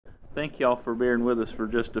Thank y'all for bearing with us for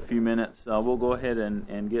just a few minutes. We'll go ahead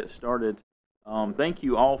and get started. Thank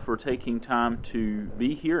you all for taking time to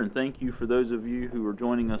be here, and thank you for those of you who are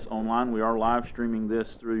joining us online. We are live streaming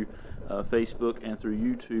this through Facebook and through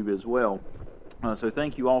YouTube as well. So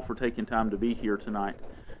thank you all for taking time to be here tonight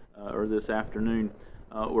or this afternoon.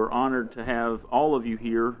 We're honored to have all of you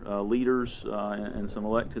here, leaders and some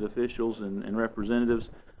elected officials and representatives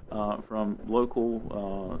from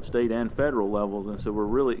local, state, and federal levels, and so we're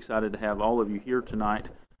really excited to have all of you here tonight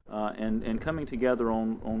and coming together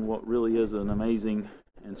on what really is an amazing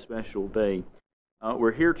and special day.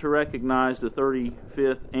 We're here to recognize the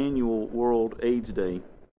 35th Annual World AIDS Day.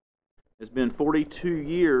 It's been 42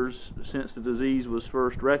 years since the disease was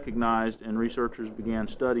first recognized and researchers began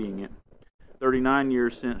studying it. 39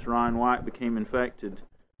 years since Ryan White became infected.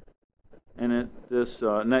 And this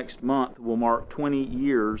next month will mark 20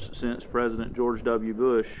 years since President George W.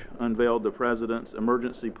 Bush unveiled the President's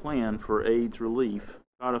Emergency Plan for AIDS Relief,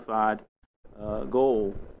 codified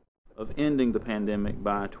goal of ending the pandemic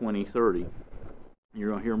by 2030. You're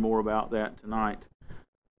going to hear more about that tonight.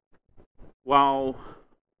 While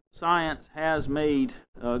science has made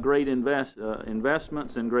great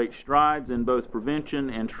investments and great strides in both prevention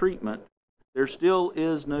and treatment, there still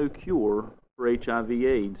is no cure for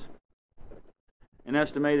HIV/AIDS. An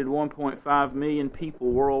estimated 1.5 million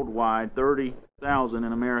people worldwide, 30,000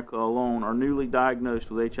 in America alone, are newly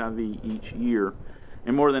diagnosed with HIV each year.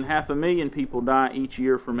 And more than 500,000 people die each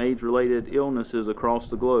year from AIDS-related illnesses across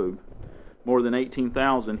the globe. More than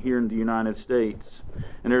 18,000 here in the United States.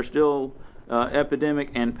 And there's still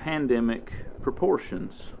epidemic and pandemic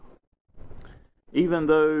proportions. Even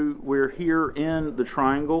though we're here in the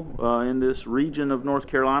Triangle, in this region of North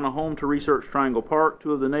Carolina, home to Research Triangle Park,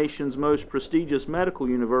 two of the nation's most prestigious medical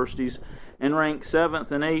universities, and ranked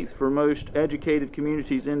 7th and 8th for most educated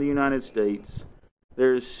communities in the United States,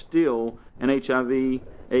 there is still an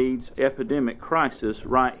HIV/AIDS epidemic crisis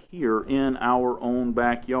right here in our own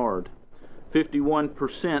backyard.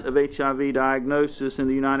 51% of HIV diagnoses in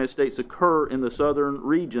the United States occur in the southern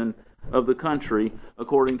region of the country,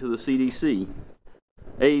 according to the CDC.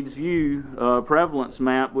 AIDSVu prevalence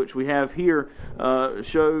map, which we have here,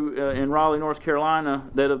 show in Raleigh, North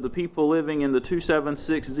Carolina, that of the people living in the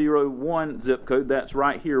 27601 zip code, that's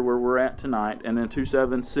right here where we're at tonight, and then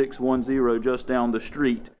 27610 just down the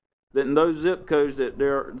street, that in those zip codes that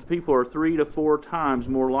people are 3 to 4 times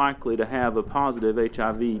more likely to have a positive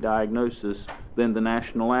HIV diagnosis than the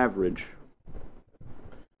national average.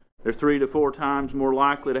 They're 3 to 4 times more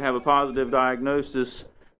likely to have a positive diagnosis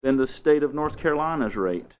than the state of North Carolina's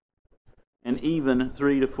rate, and even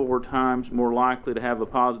 3 to 4 times more likely to have a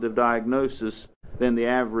positive diagnosis than the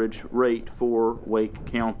average rate for Wake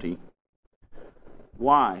County.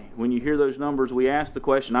 Why? When you hear those numbers, we ask the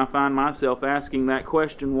question, I find myself asking that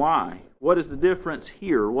question, why? What is the difference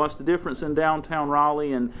here? What's the difference in downtown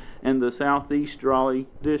Raleigh and the southeast Raleigh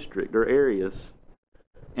district or areas?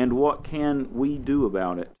 And what can we do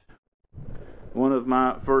about it? One of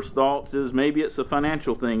my first thoughts is maybe it's a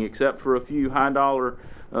financial thing. Except for a few high-dollar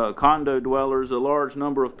condo dwellers, a large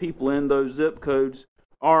number of people in those zip codes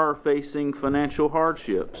are facing financial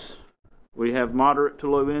hardships. We have moderate to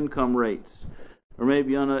low income rates, or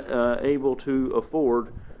maybe unable to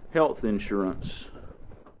afford health insurance.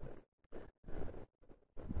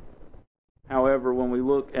 However, when we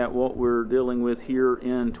look at what we're dealing with here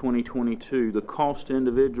in 2022, the cost to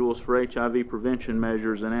individuals for HIV prevention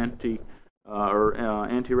measures and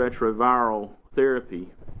antiretroviral therapy,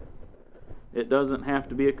 it doesn't have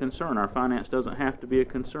to be a concern. Our finance doesn't have to be a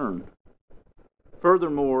concern.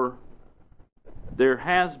 Furthermore, there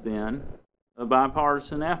has been a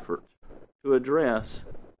bipartisan effort to address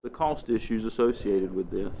the cost issues associated with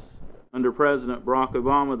this. Under President Barack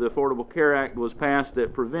Obama, the Affordable Care Act was passed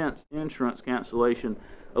that prevents insurance cancellation,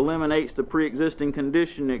 eliminates the pre-existing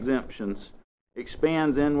condition exemptions,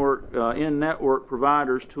 expands in-network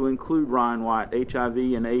providers to include Ryan White, HIV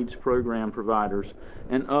and AIDS program providers,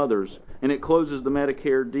 and others, and it closes the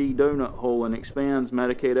Medicare D donut hole and expands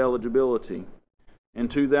Medicaid eligibility. In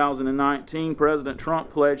 2019, President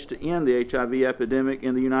Trump pledged to end the HIV epidemic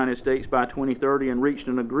in the United States by 2030 and reached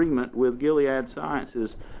an agreement with Gilead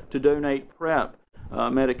Sciences to donate PrEP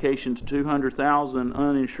medication to 200,000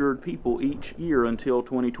 uninsured people each year until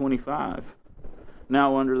 2025.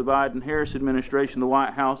 Now, under the Biden-Harris administration, the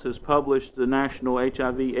White House has published the National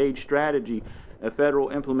HIV/AIDS Strategy, a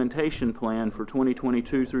federal implementation plan for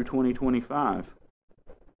 2022 through 2025.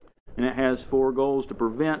 And it has 4 goals: to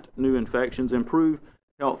prevent new infections, improve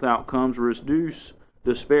health outcomes, reduce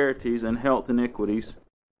disparities and health inequities,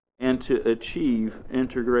 and to achieve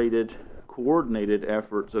integrated, coordinated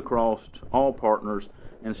efforts across all partners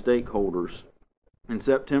and stakeholders. In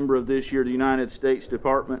September of this year, the United States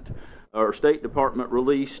State Department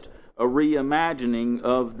released a reimagining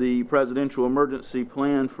of the Presidential Emergency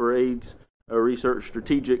Plan for AIDS Research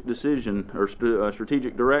Strategic Direction,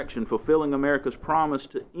 fulfilling America's promise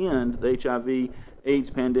to end the HIV/AIDS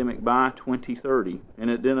pandemic by 2030, and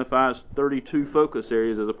identifies 32 focus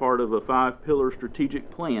areas as a part of a 5-pillar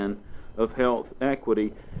strategic plan of health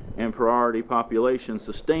equity and priority populations,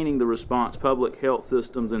 sustaining the response, public health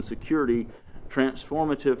systems, and security,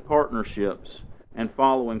 transformative partnerships, and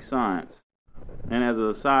following science. And as an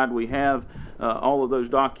aside, we have all of those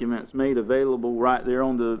documents made available right there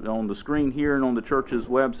on the screen here and on the church's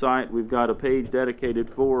website. We've got a page dedicated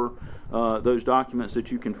for those documents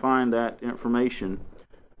that you can find that information.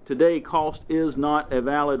 Today, cost is not a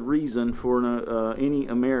valid reason for any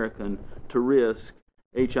American to risk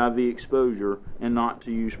HIV exposure and not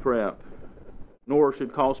to use PrEP. Nor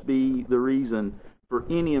should cost be the reason for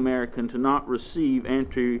any American to not receive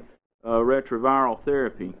antiretroviral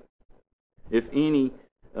therapy. If any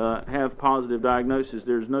have positive diagnosis,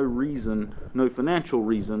 there's no financial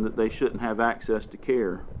reason that they shouldn't have access to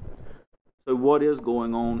care. So what is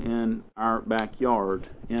going on in our backyard?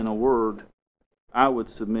 In a word, I would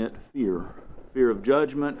submit fear. Fear of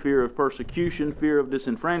judgment, fear of persecution, fear of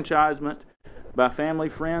disenfranchisement by family,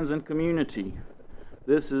 friends, and community.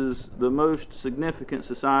 This is the most significant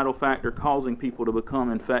societal factor causing people to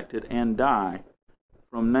become infected and die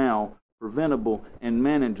from now preventable and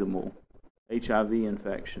manageable HIV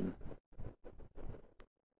infection.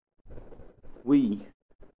 We,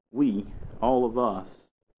 all of us,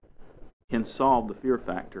 can solve the fear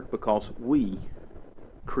factor because we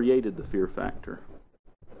created the fear factor.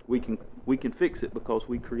 We can fix it because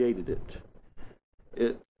we created it.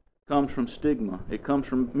 It comes from stigma. It comes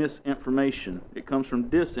from misinformation. It comes from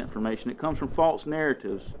disinformation. It comes from false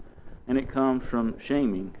narratives. And it comes from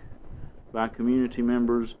shaming by community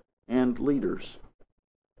members and leaders.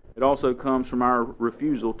 It also comes from our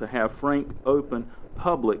refusal to have frank, open,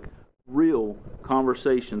 public, real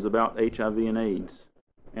conversations about HIV and AIDS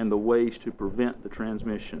and the ways to prevent the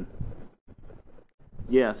transmission.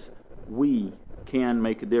 Yes, we can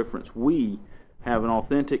make a difference. We have an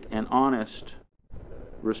authentic and honest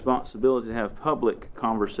responsibility to have public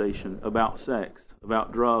conversation about sex,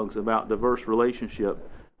 about drugs, about diverse relationship,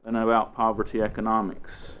 and about poverty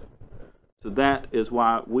economics. So that is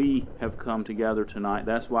why we have come together tonight.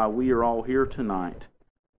 That's why we are all here tonight,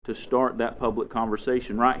 to start that public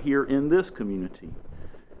conversation right here in this community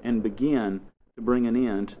and begin to bring an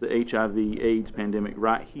end to the HIV/AIDS pandemic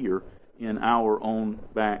right here in our own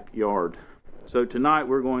backyard. So tonight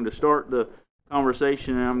we're going to start the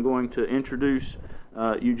conversation, and I'm going to introduce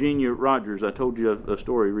Eugenia Rogers. I told you a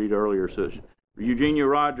story, Rita, earlier. So Eugenia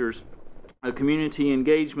Rogers, a community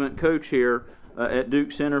engagement co-chair at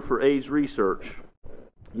Duke Center for AIDS Research.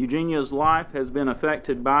 Eugenia's life has been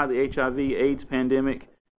affected by the HIV/AIDS pandemic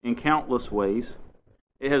in countless ways.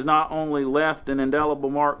 It has not only left an indelible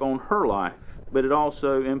mark on her life, but it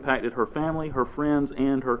also impacted her family, her friends,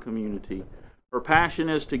 and her community. Her passion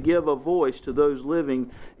is to give a voice to those living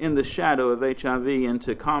in the shadow of HIV and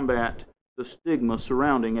to combat the stigma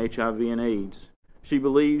surrounding HIV and AIDS. She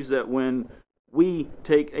believes that when we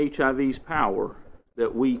take HIV's power,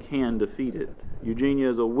 that we can defeat it. Eugenia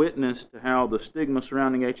is a witness to how the stigma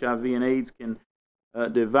surrounding HIV and AIDS can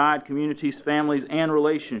divide communities, families, and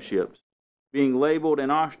relationships. Being labeled and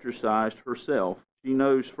ostracized herself, she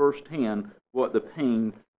knows firsthand what the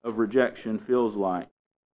pain of rejection feels like.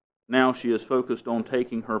 Now she is focused on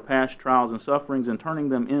taking her past trials and sufferings and turning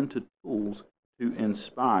them into tools to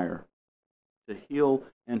inspire, to heal,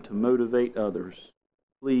 and to motivate others.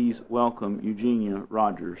 Please welcome Eugenia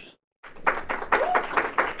Rogers.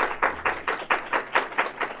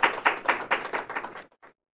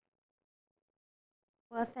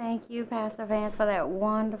 Well, thank you, Pastor Vance, for that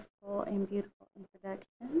wonderful and beautiful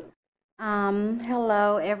introduction.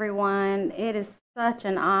 Hello, everyone. It is such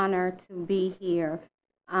an honor to be here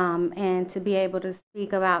and to be able to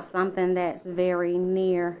speak about something that's very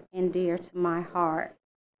near and dear to my heart.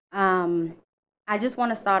 I just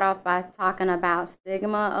want to start off by talking about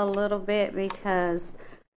stigma a little bit because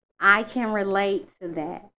I can relate to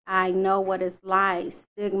that. I know what it's like.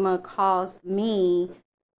 Stigma caused me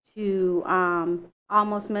to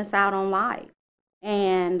almost miss out on life.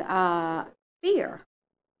 And fear,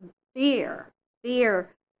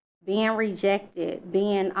 being rejected,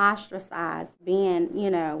 being ostracized,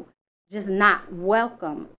 being, just not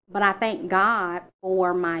welcome. But I thank God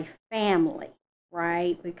for my family,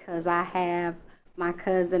 right? Because I have my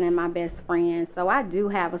cousin and my best friend. So I do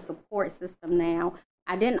have a support system now.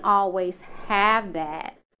 I didn't always have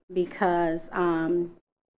that because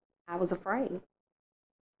I was afraid.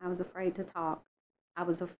 I was afraid to talk. I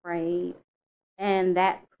was afraid. And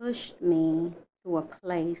that pushed me to a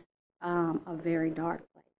place, a very dark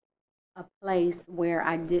place, a place where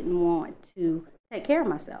I didn't want to take care of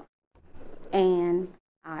myself. And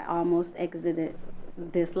I almost exited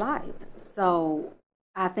this life. So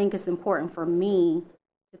I think it's important for me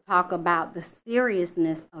to talk about the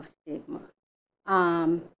seriousness of stigma,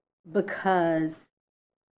 because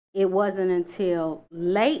it wasn't until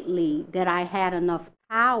lately that I had enough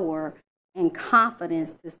power and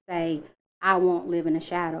confidence to say, I won't live in the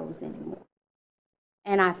shadows anymore.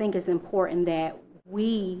 And I think it's important that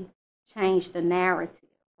we change the narrative,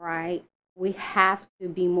 right? We have to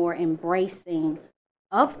be more embracing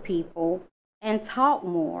of people and talk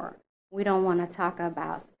more. We don't want to talk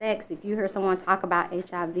about sex. If you hear someone talk about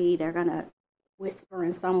HIV, they're going to whisper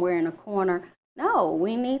in somewhere in a corner. No,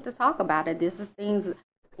 we need to talk about it. This is things.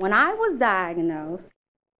 When I was diagnosed,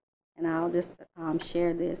 and I'll just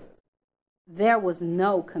share this, there was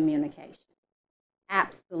no communication.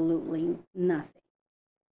 Absolutely nothing.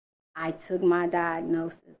 I took my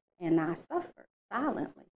diagnosis and I suffered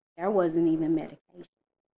silently. There wasn't even medication.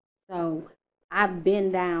 So I've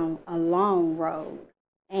been down a long road,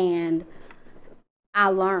 and I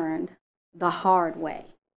learned the hard way.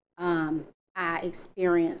 I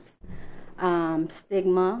experienced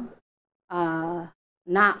stigma,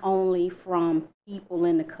 not only from people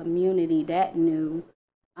in the community that knew,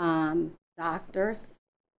 doctors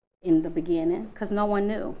in the beginning, because no one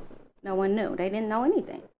knew. No one knew. They didn't know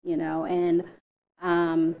anything, and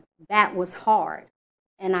that was hard.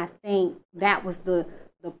 And I think that was the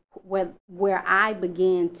where I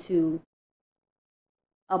began to,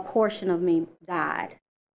 a portion of me died,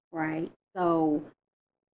 right? So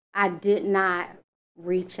I did not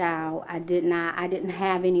reach out. I didn't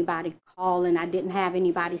have anybody calling. I didn't have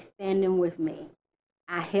anybody standing with me.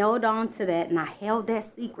 I held on to that, and I held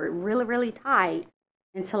that secret really, really tight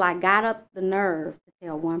until I got up the nerve to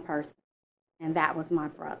tell one person, and that was my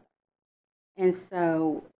brother. And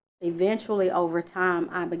so eventually, over time,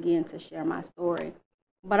 I began to share my story.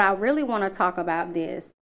 But I really want to talk about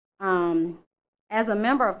this. As a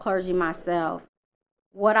member of clergy myself,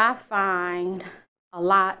 what I find a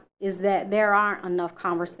lot is that there aren't enough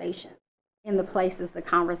conversations in the places the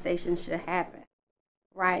conversation should happen,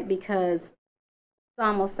 right? Because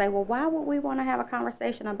some will say, well, why would we want to have a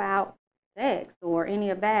conversation about sex or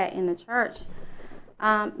any of that in the church?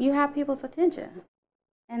 You have people's attention,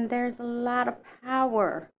 and there's a lot of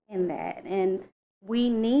power in that, and we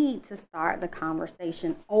need to start the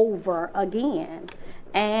conversation over again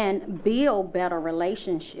and build better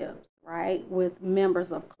relationships, right, with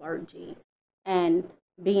members of clergy, and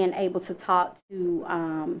being able to talk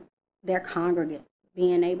to their congregants,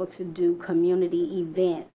 being able to do community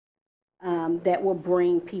events that will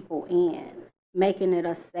bring people in, making it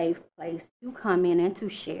a safe place to come in and to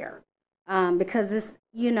share. Because it's,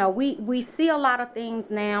 we see a lot of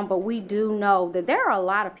things now, but we do know that there are a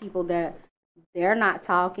lot of people that they're not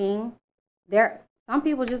talking. Some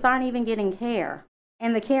people just aren't even getting care,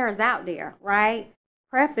 and the care is out there, right?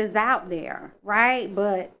 PrEP is out there, right?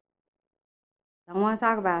 But don't want to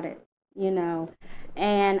talk about it,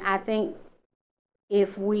 And I think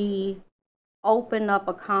if we open up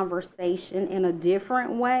a conversation in a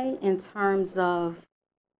different way in terms of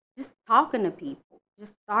just talking to people,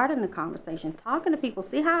 just starting the conversation, talking to people,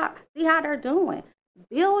 see how they're doing,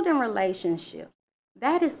 building relationships.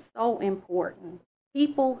 That is so important.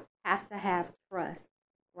 People have to have trust,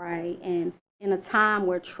 right? And in a time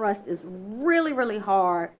where trust is really, really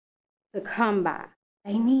hard to come by,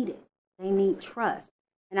 they need it. They need trust.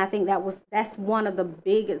 And I think that's one of the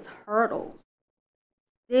biggest hurdles.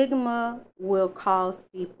 Stigma will cause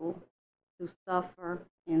people to suffer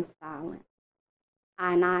in silence.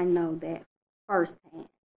 And I know that firsthand.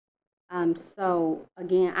 So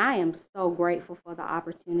again, I am so grateful for the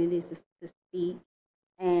opportunities to speak.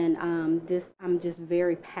 And I'm just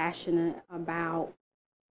very passionate about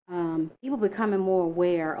people becoming more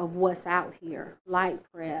aware of what's out here, like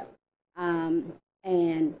PrEP,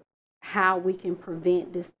 and how we can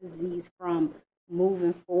prevent this disease from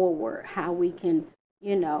moving forward, how we can,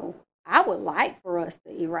 I would like for us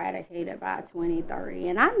to eradicate it by 2030.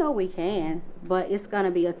 And I know we can, but it's going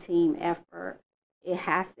to be a team effort. It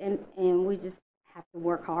has, and we just have to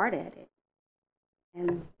work hard at it.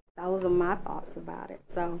 And those are my thoughts about it.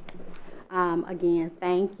 So, again,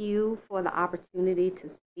 thank you for the opportunity to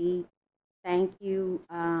speak. Thank you,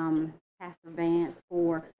 Pastor Vance,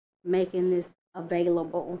 for making this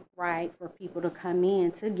available, right, for people to come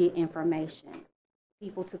in to get information,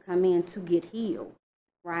 people to come in to get healed,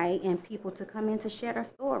 right, and people to come in to share their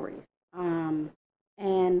stories.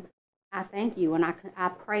 And I thank you, and I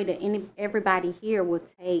pray that everybody here will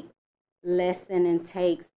take lesson and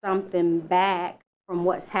take something back from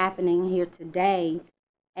what's happening here today,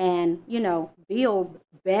 and build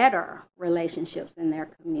better relationships in their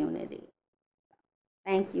community.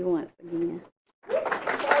 Thank you once again.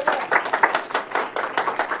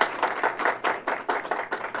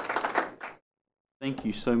 Thank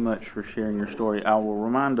you so much for sharing your story. I will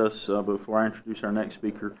remind us before I introduce our next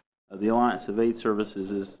speaker, the Alliance of AIDS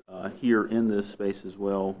Services is here in this space as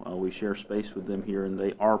well. We share space with them here, and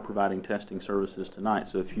they are providing testing services tonight.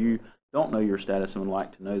 So if you don't know your status and would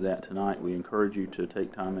like to know that tonight, we encourage you to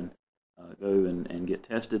take time and go and get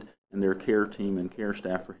tested. And their care team and care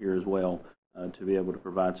staff are here as well to be able to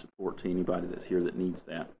provide support to anybody that's here that needs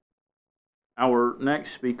that. Our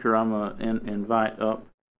next speaker I'm going to invite up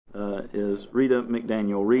is Rita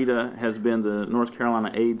McDaniel. Rita has been the North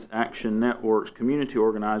Carolina AIDS Action Network's community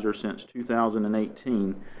organizer since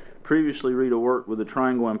 2018. Previously, Rita worked with the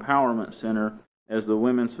Triangle Empowerment Center as the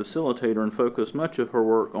women's facilitator and focused much of her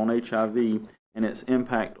work on HIV and its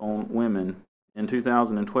impact on women. In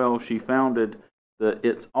 2012, she founded the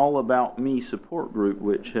It's All About Me support group,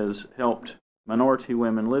 which has helped minority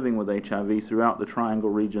women living with HIV throughout the Triangle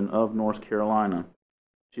region of North Carolina.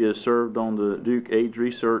 She has served on the Duke AIDS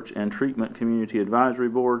Research and Treatment Community Advisory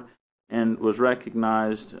Board and was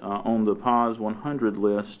recognized on the PAS 100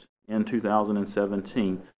 list in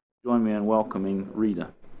 2017. Join me in welcoming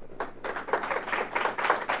Rita.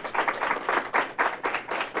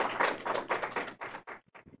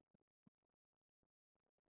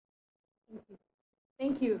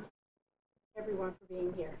 Thank you, everyone, for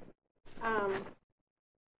being here.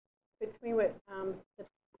 Between what the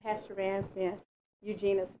Pastor Vance and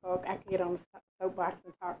Eugenia spoke, I could get on the soapbox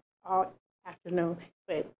and talk all afternoon,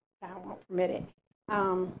 but time won't permit it.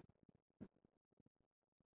 I'm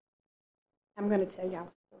going to tell y'all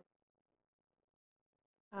a story.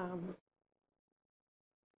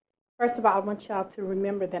 First of all, I want y'all to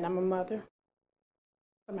remember that I'm a mother,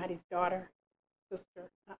 somebody's daughter,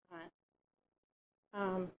 sister,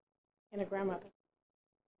 aunt, and a grandmother.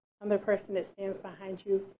 I'm the person that stands behind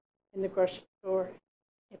you in the grocery store,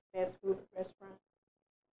 at the fast food restaurant.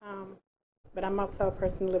 But I'm also a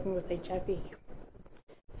person living with HIV.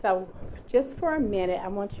 So just for a minute, I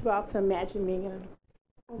want you all to imagine being in a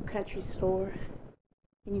old country store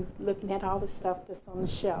and you looking at all the stuff that's on the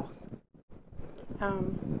shelves.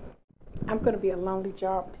 I'm going to be a lonely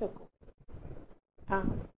jar of pickles.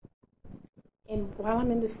 And while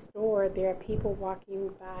I'm in the store, there are people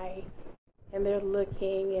walking by and they're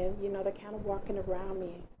looking and, they're kind of walking around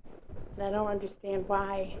me. And I don't understand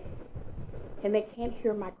why. And they can't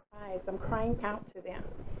hear my cries. I'm crying out to them,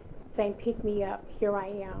 saying, pick me up. Here I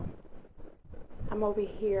am. I'm over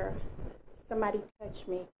here. Somebody touch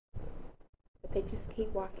me. But they just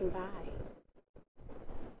keep walking by.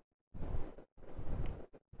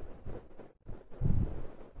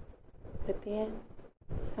 But then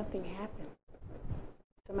something happens.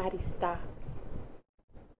 Somebody stops.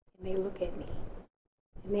 And they look at me.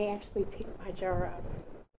 And they actually pick my jar up.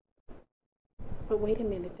 But wait a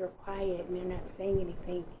minute, they're quiet and they're not saying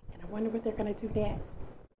anything. And I wonder what they're going to do next.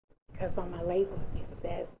 Because on my label, it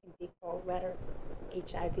says in big bold letters,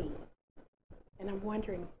 HIV. And I'm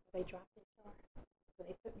wondering, will they drop their jar? Will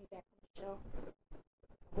they put me back on the shelf?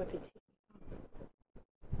 Or will they take me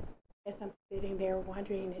home? As I'm sitting there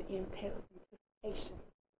wondering in anticipation,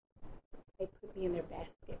 they put me in their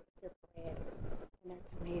basket with their bread and their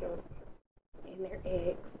tomatoes and their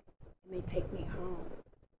eggs, and they take me home.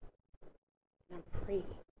 I'm free.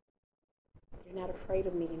 They're not afraid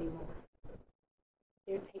of me anymore.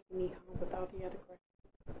 They're taking me home with all the other girls.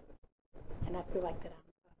 And I feel like that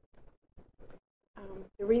I'm loved.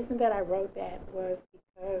 The reason that I wrote that was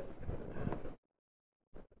because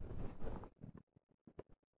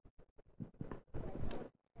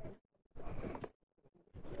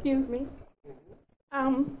excuse me.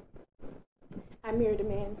 I married a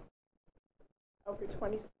man over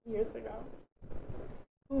 20 years ago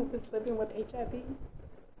who was living with HIV,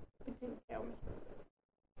 but didn't tell me.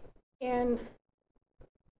 And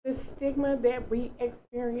the stigma that we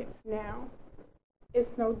experience now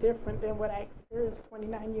is no different than what I experienced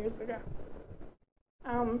 29 years ago.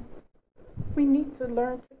 We need to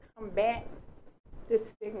learn to combat this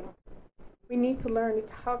stigma. We need to learn to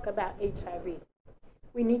talk about HIV.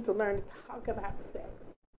 We need to learn to talk about sex.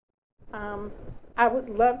 I would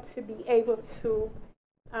love to be able to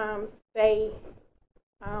say,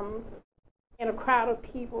 in a crowd of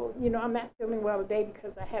people, I'm not feeling well today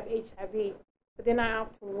because I have HIV. But then I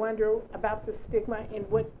often wonder about the stigma and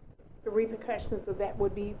what the repercussions of that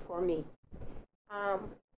would be for me.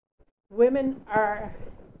 Women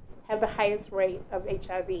have the highest rate of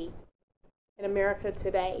HIV in America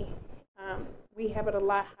today. We have it a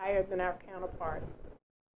lot higher than our counterparts,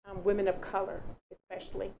 women of color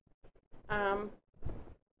especially.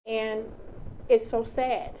 And it's so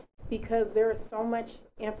sad because there is so much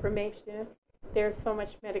information, there's so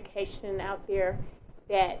much medication out there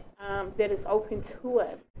that that is open to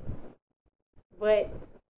us. But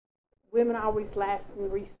women always last in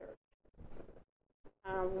research.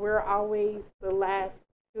 We're always the last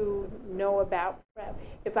to know about PrEP.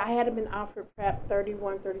 If I had been offered PrEP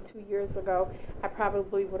 31, 32 years ago, I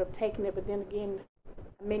probably would have taken it, but then again,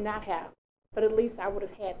 I may not have. But at least I would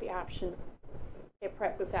have had the option if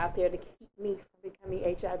PrEP was out there to keep me from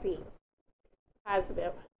becoming HIV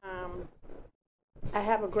positive. I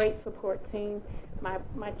have a great support team.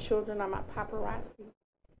 My children are my paparazzi.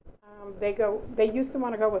 They used to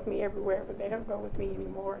want to go with me everywhere, but they don't go with me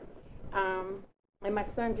anymore. And my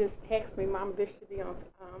son just texted me, Mom, this should be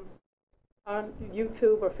on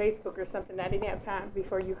YouTube or Facebook or something. I didn't have time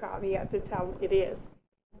before you called me up to tell him it is.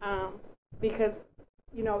 Because,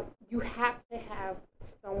 you know, you have to have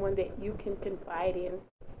someone that you can confide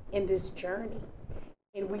in this journey.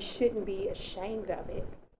 And we shouldn't be ashamed of it.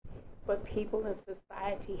 But people in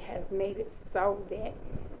society has made it so that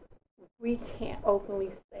we can't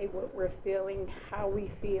openly say what we're feeling, how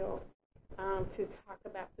we feel, to talk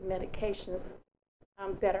about the medications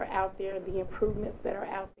that are out there, the improvements that are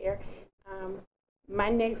out there. My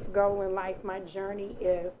next goal in life, my journey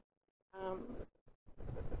is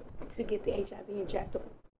to get the HIV injectable.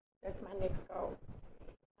 That's my next goal.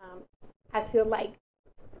 I feel like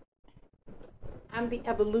I'm the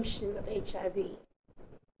evolution of HIV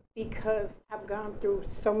because I've gone through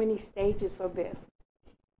so many stages of this.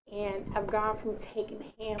 And I've gone from taking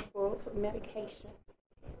handfuls of medication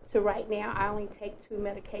to right now I only take 2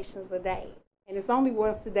 medications a day. And it's only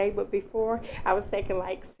once a day, but before I was taking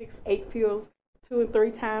like 6, 8 pills 2 and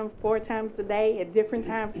 3 times, 4 times a day at different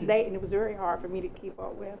times a day, and it was very hard for me to keep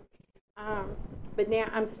up with. But now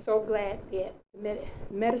I'm so glad that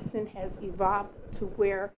medicine has evolved to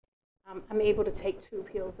where I'm able to take 2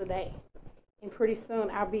 pills a day. And pretty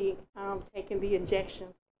soon I'll be taking the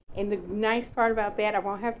injections. And the nice part about that, I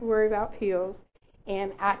won't have to worry about pills,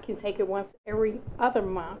 and I can take it once every other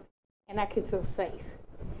month, and I can feel safe.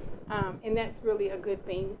 And that's really a good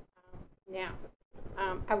thing now.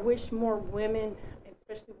 I wish more women,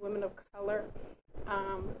 especially women of color,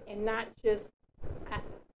 and not just,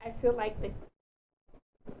 I feel like that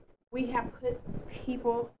we have put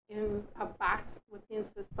people in a box within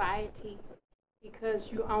society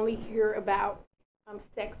because you only hear about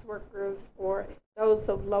sex workers or those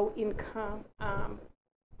of low income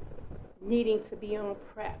needing to be on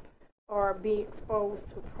PrEP or be exposed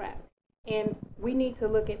to PrEP. And we need to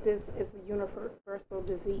look at this as a universal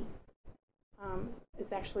disease.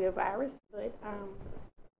 It's actually a virus,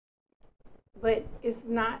 but it's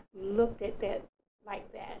not looked at that like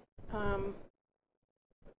that.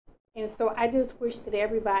 And so I just wish that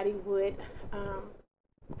everybody would.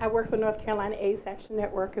 I work for North Carolina AIDS Action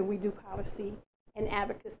Network, and we do policy and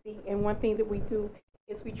advocacy. And one thing that we do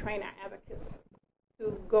is we train our advocates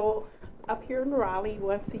to go up here in Raleigh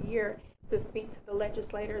once a year to speak to the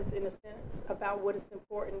legislators in a sense about what is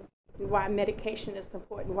important and why medication is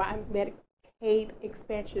important, why Medicaid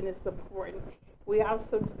expansion is important. We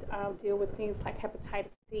also deal with things like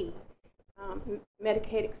Hepatitis C,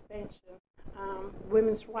 Medicaid expansion,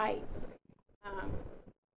 women's rights.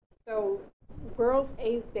 So World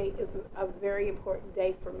AIDS Day is a very important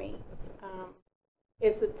day for me.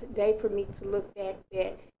 It's a day for me to look back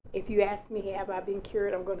that if you ask me, have I been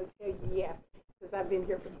cured, I'm going to tell you, yeah, because I've been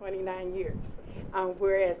here for 29 years.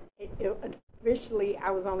 Whereas officially I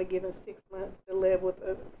was only given 6 months to live with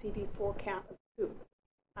a CD4 count of 2.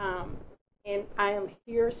 And I am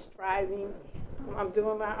here striving. I'm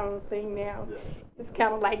doing my own thing now. Yes. It's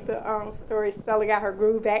kind of like the story, Stella got her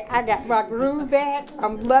groove back. I got my groove back.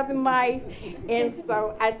 I'm loving life. And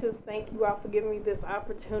so I just thank you all for giving me this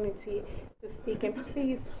opportunity to speak. And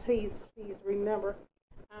please, please, please remember,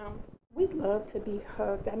 we love to be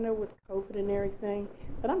hugged. I know with COVID and everything,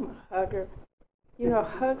 but I'm a hugger. You know,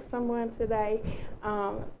 hug someone today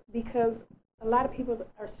because a lot of people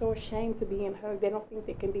are so ashamed to be in hug. They don't think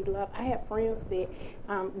they can be loved. I have friends that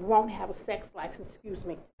won't have a sex life. Excuse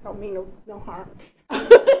me. I don't mean no harm.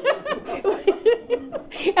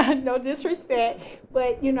 No disrespect.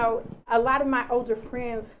 But, you know, a lot of my older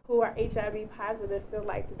friends who are HIV positive feel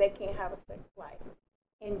like they can't have a sex life.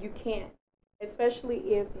 And you can't,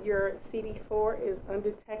 especially if your CD4 is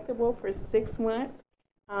undetectable for 6 months.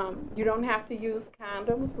 You don't have to use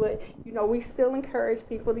condoms, but, you know, we still encourage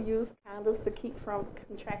people to use condoms to keep from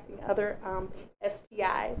contracting other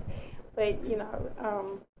STIs. But,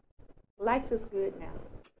 life is good now.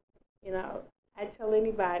 I tell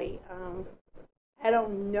anybody, I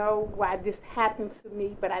don't know why this happened to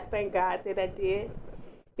me, but I thank God that I did,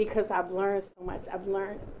 because I've learned so much.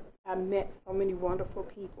 I met so many wonderful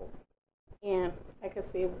people. And like I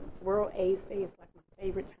said, World AIDS Day is like my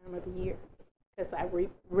favorite time of the year, because I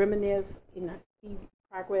reminisce and I see the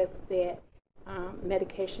progress that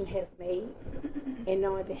medication has made, and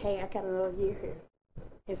knowing that, hey, I got another year here.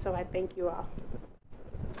 And so I thank you all.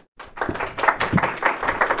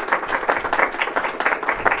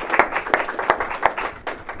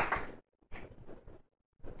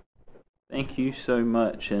 Thank you so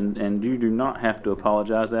much, and you do not have to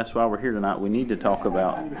apologize. That's why we're here tonight. We need to talk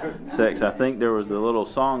about sex. I think there was a little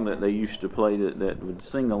song that they used to play that would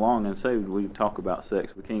sing along and say we talk about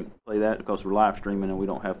sex. We can't play that because we're live streaming and we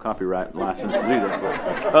don't have copyright license to do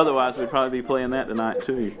that. But otherwise, we'd probably be playing that tonight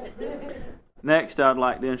too. Next, I'd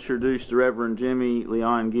like to introduce the Reverend Jimmy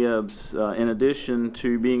Leon Gibbs. In addition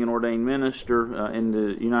to being an ordained minister in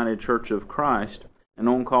the United Church of Christ, an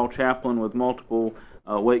on-call chaplain with multiple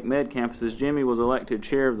Wake Med campuses, Jimmy was elected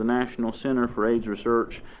chair of the National Center for AIDS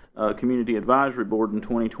Research Community Advisory Board in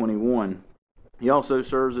 2021. He also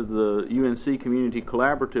serves as the UNC Community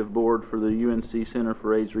Collaborative Board for the UNC Center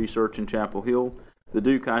for AIDS Research in Chapel Hill, the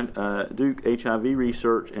Duke HIV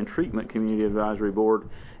Research and Treatment Community Advisory Board,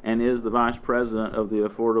 and is the vice president of the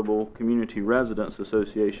Affordable Community Residents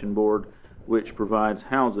Association Board, which provides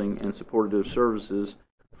housing and supportive services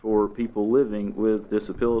for people living with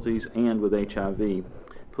disabilities and with HIV.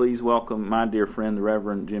 Please welcome my dear friend, the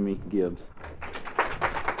Reverend Jimmy Gibbs.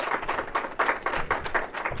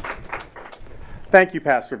 Thank you,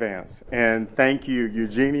 Pastor Vance, and thank you,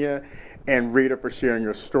 Eugenia and Rita, for sharing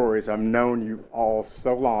your stories. I've known you all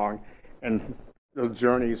so long, and those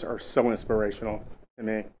journeys are so inspirational to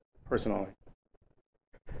me personally.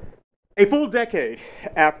 A full decade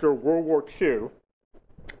after World War II,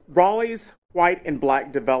 Raleigh's white and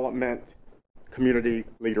black development community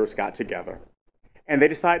leaders got together, and they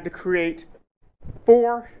decided to create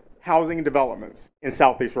 4 housing developments in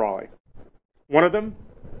Southeast Raleigh. One of them,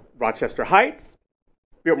 Rochester Heights,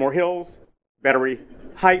 Biltmore Hills, Battery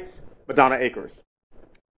Heights, Madonna Acres.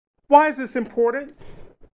 Why is this important?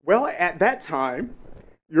 Well, at that time,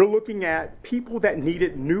 you're looking at people that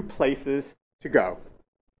needed new places to go.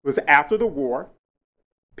 It was after the war.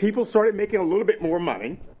 People started making a little bit more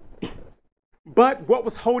money. But what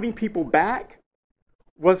was holding people back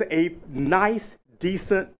was a nice,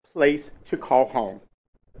 decent place to call home.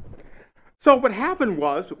 So what happened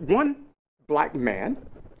was, one black man,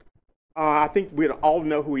 I think we all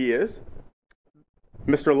know who he is,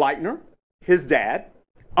 Mr. Leitner, his dad,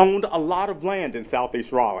 owned a lot of land in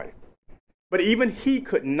Southeast Raleigh. But even he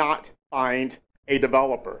could not find a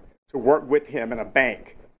developer to work with him in a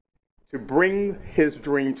bank to bring his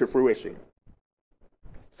dream to fruition.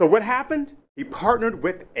 So what happened? He partnered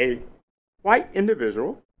with a white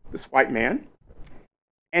individual, this white man,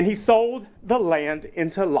 and he sold the land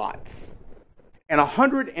into lots. And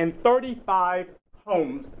 135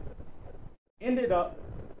 homes ended up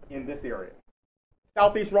in this area,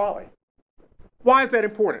 Southeast Raleigh. Why is that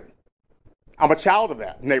important? I'm a child of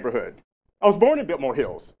that neighborhood. I was born in Biltmore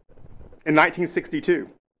Hills in 1962.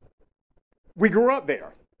 We grew up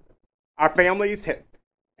there. Our families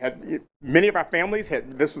many of our families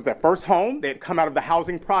this was their first home. They had come out of the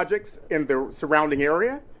housing projects in the surrounding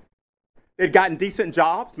area. They'd gotten decent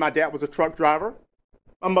jobs. My dad was a truck driver.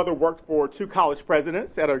 My mother worked for 2 college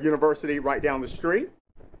presidents at a university right down the street.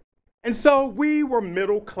 And so we were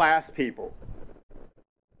middle-class people.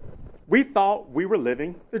 We thought we were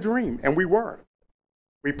living the dream, and we were.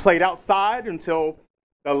 We played outside until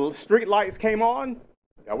the street lights came on.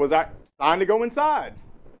 That was our sign to go inside,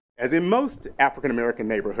 as in most African-American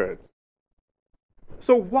neighborhoods.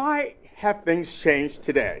 So why have things changed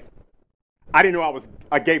today? I didn't know I was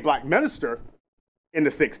a gay black minister in the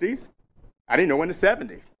 60s. I didn't know in the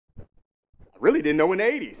 70s. I really didn't know in the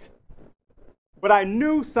 80s. But I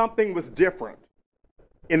knew something was different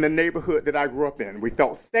in the neighborhood that I grew up in. We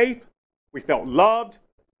felt safe. We felt loved.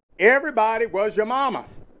 Everybody was your mama.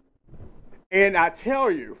 And I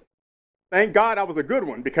tell you, thank God I was a good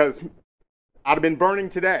one, because I'd have been burning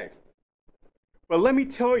today. But let me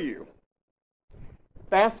tell you,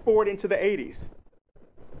 fast forward into the 80s.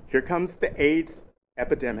 Here comes the AIDS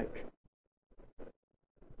epidemic.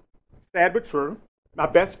 Sad but true, my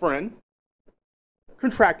best friend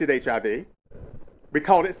contracted HIV. We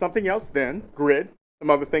called it something else then, GRID, some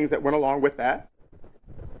other things that went along with that.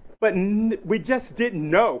 But we just didn't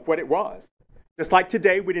know what it was. Just like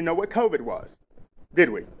today, we didn't know what COVID was, did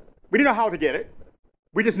we? We didn't know how to get it.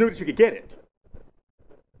 We just knew that you could get it.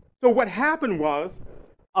 So what happened was,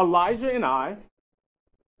 Elijah and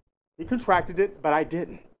he contracted it, but I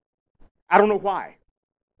didn't. I don't know why.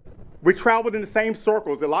 We traveled in the same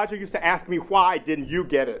circles. Elijah used to ask me, why didn't you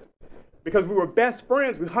get it? Because we were best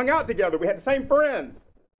friends. We hung out together. We had the same friends.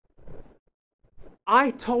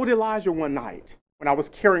 I told Elijah one night when I was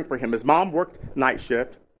caring for him, his mom worked night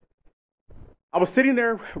shift. I was sitting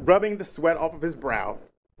there rubbing the sweat off of his brow.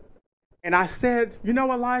 And I said, you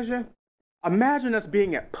know, Elijah, imagine us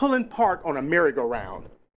being at Pullen Park on a merry-go-round.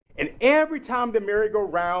 And every time the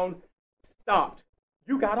merry-go-round stopped,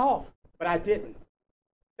 you got off, but I didn't.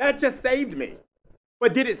 That just saved me.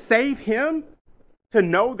 But did it save him to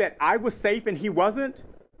know that I was safe and he wasn't?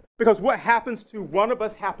 Because what happens to one of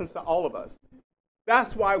us happens to all of us.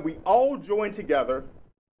 That's why we all joined together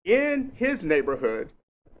in his neighborhood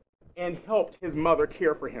and helped his mother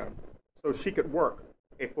care for him so she could work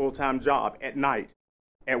a full-time job at night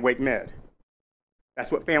at Wake Med.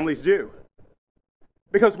 That's what families do.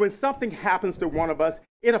 Because when something happens to one of us,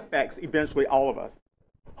 it affects eventually all of us.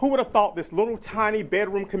 Who would have thought this little tiny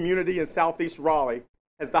bedroom community in southeast Raleigh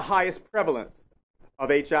has the highest prevalence of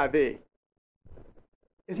HIV?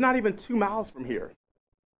 It's not even 2 miles from here.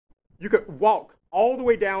 You could walk all the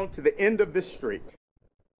way down to the end of this street,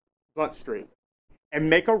 Blunt Street, and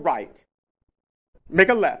make a right, make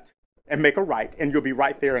a left, and make a right, and you'll be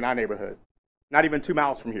right there in our neighborhood. Not even 2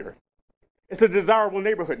 miles from here. It's a desirable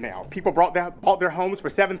neighborhood now. People bought their homes for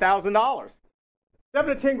 $7,000,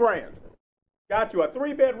 7 to 10 grand. Got you a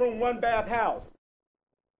 3-bedroom, 1-bath house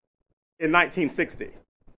in 1960.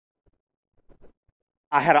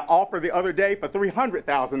 I had an offer the other day for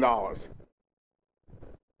 $300,000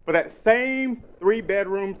 for that same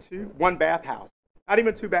 3-bedroom, 1-bath house. Not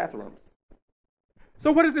even 2 bathrooms.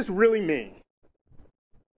 So what does this really mean?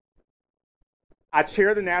 I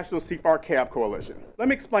chair the National CFAR CAB Coalition. Let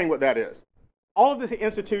me explain what that is. All of the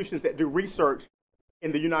institutions that do research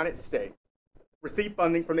in the United States receive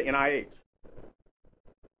funding from the NIH.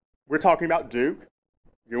 We're talking about Duke,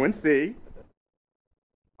 UNC,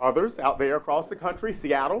 others out there across the country,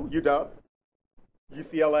 Seattle, UW,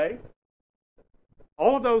 UCLA.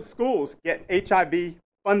 All of those schools get HIV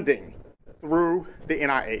funding through the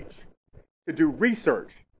NIH to do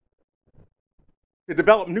research, to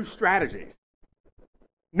develop new strategies,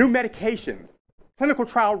 new medications, clinical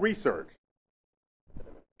trial research.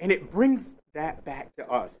 And it brings that back to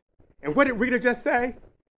us. And what did Rita just say?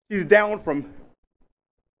 She's down from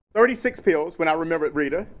 36 pills when I remembered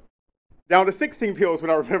Rita, down to 16 pills when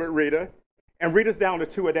I remembered Rita, and Rita's down to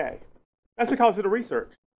 2 a day. That's because of the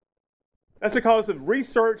research. That's because of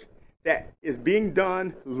research that is being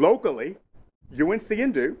done locally, UNC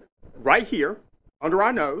and Duke, right here, under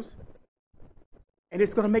our nose, and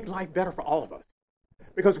it's going to make life better for all of us.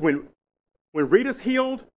 Because when Rita's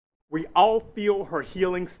healed, we all feel her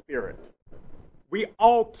healing spirit. We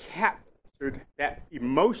all captured that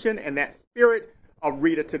emotion and that spirit of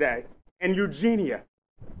Rita today. And Eugenia,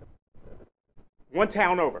 one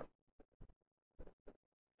town over.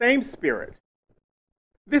 Same spirit.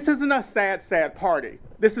 This isn't a sad, sad party.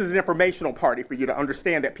 This is an informational party for you to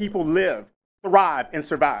understand that people live, thrive, and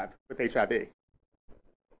survive with HIV.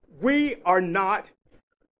 We are not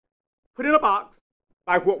put in a box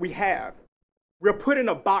by what we have. We're put in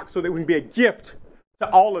a box so that we can be a gift to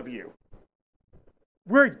all of you.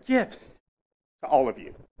 We're gifts to all of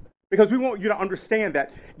you. Because we want you to understand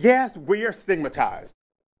that, yes, we are stigmatized.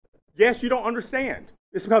 Yes, you don't understand.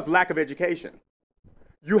 It's because of lack of education.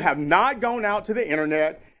 You have not gone out to the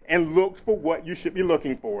internet and looked for what you should be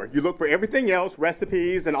looking for. You look for everything else,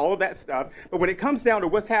 recipes and all of that stuff. But when it comes down to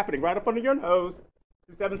what's happening right up under your nose,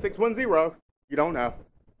 27610, you don't know.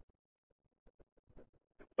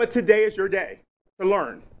 But today is your day to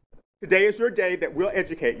learn. Today is your day that we'll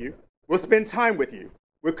educate you. We'll spend time with you.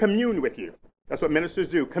 We'll commune with you. That's what ministers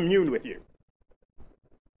do, commune with you.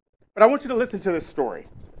 But I want you to listen to this story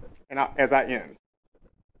as I end.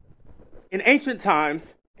 In ancient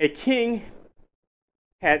times, a king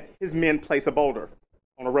had his men place a boulder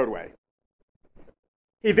on a roadway.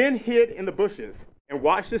 He then hid in the bushes and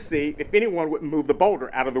watched to see if anyone would move the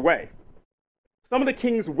boulder out of the way. Some of the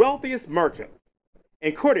king's wealthiest merchants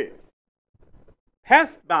and courtiers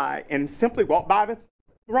passed by and simply walked by the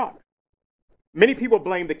rock. Many people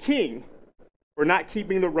blame the king for not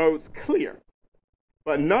keeping the roads clear,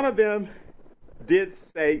 but none of them did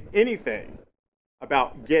say anything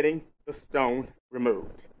about getting the stone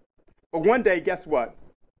removed. But one day, guess what?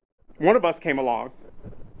 One of us came along,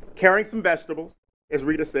 carrying some vegetables, as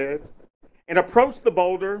Rita said, and approached the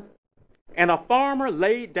boulder, and a farmer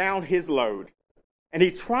laid down his load, and he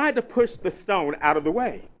tried to push the stone out of the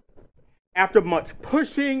way. After much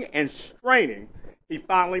pushing and straining, he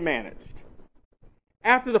finally managed.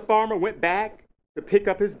 After the farmer went back to pick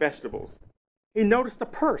up his vegetables, he noticed a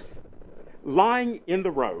purse lying in the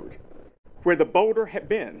road where the boulder had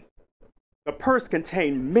been. The purse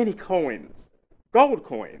contained many coins, gold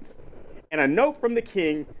coins, and a note from the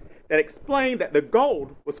king that explained that the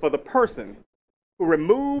gold was for the person who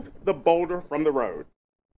removed the boulder from the road.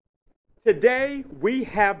 Today, we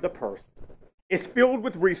have the purse. It's filled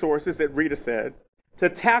with resources, that Rita said, to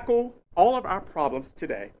tackle all of our problems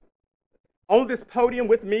today. On this podium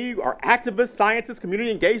with me are activists, scientists,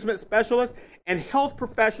 community engagement specialists, and health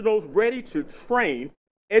professionals ready to train,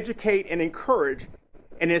 educate, and encourage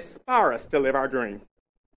and inspire us to live our dream.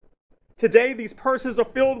 Today, these purses are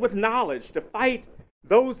filled with knowledge to fight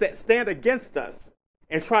those that stand against us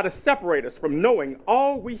and try to separate us from knowing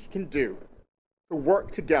all we can do to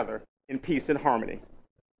work together in peace and harmony.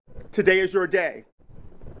 Today is your day.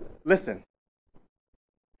 Listen,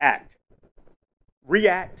 act,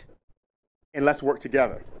 react, and let's work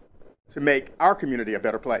together to make our community a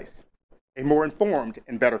better place, a more informed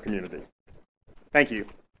and better community. Thank you.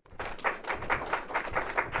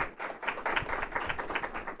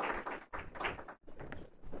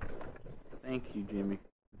 Thank you, Jimmy.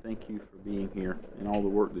 Thank you for being here and all the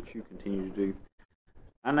work that you continue to do.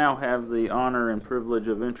 I now have the honor and privilege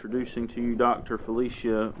of introducing to you Dr.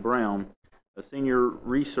 Felicia Browne, a senior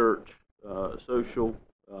research social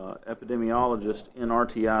epidemiologist in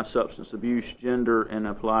RTI Substance Abuse, Gender, and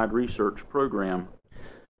Applied Research Program.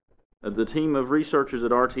 The team of researchers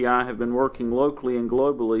at RTI have been working locally and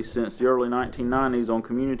globally since the early 1990s on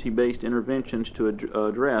community-based interventions to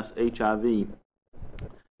address HIV.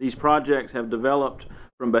 These projects have developed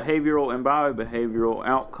from behavioral and biobehavioral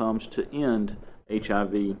outcomes to end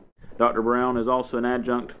HIV. Dr. Browne is also an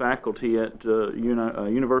adjunct faculty at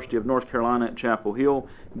University of North Carolina at Chapel Hill,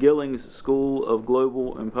 Gillings School of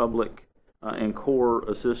Global and Public and Core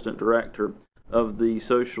Assistant Director of the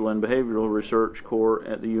Social and Behavioral Research Core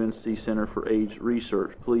at the UNC Center for AIDS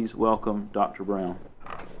Research. Please welcome Dr. Browne.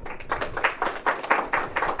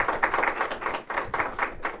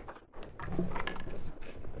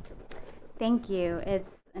 Thank you.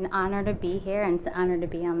 It's an honor to be here, and it's an honor to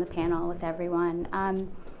be on the panel with everyone.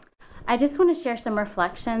 I just want to share some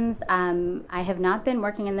reflections. I have not been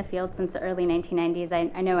working in the field since the early 1990s.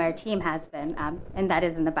 I know our team has been, and that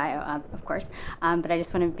is in the bio, of course. But I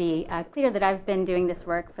just want to be clear that I've been doing this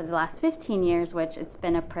work for the last 15 years, which it's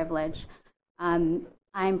been a privilege. I'm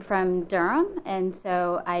from Durham, and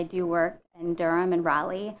so I do work in Durham and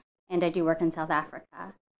Raleigh, and I do work in South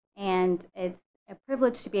Africa. And it's a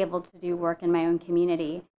privilege to be able to do work in my own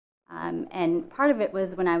community. And part of it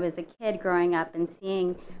was when I was a kid growing up and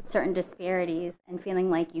seeing certain disparities and feeling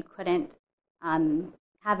like you couldn't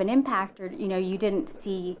have an impact, or you didn't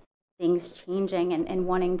see things changing and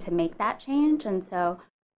wanting to make that change. And so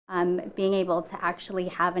being able to actually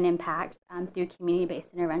have an impact through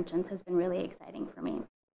community-based interventions has been really exciting for me.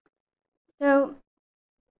 So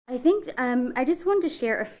I think I just wanted to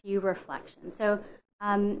share a few reflections. So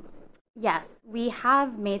yes, we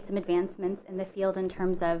have made some advancements in the field in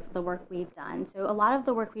terms of the work we've done. So a lot of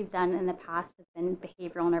the work we've done in the past has been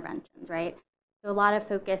behavioral interventions, right? So a lot of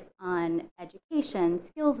focus on education,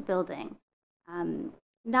 skills building,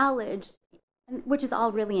 knowledge, which is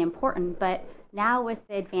all really important. But now with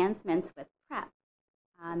the advancements with PrEP,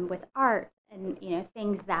 with art, and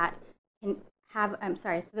things that can have,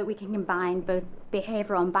 so that we can combine both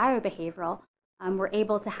behavioral and biobehavioral, we're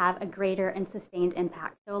able to have a greater and sustained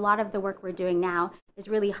impact. So a lot of the work we're doing now is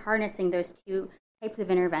really harnessing those two types of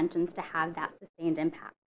interventions to have that sustained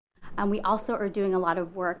impact. We also are doing a lot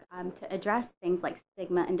of work to address things like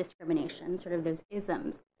stigma and discrimination, sort of those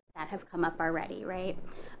isms that have come up already, right?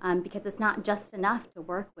 Because it's not just enough to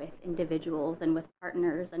work with individuals and with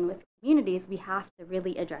partners and with communities. We have to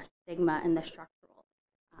really address stigma and the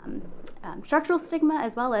structural stigma,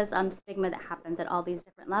 as well as stigma that happens at all these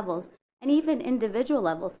different levels, and even individual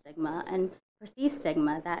level stigma and perceived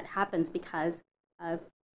stigma that happens because of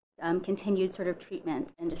continued sort of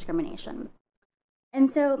treatment and discrimination.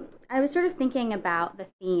 And so I was sort of thinking about the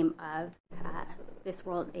theme of this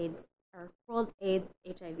World AIDS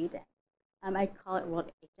HIV Day. I call it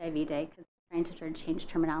World HIV Day because I'm trying to sort of change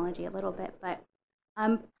terminology a little bit. But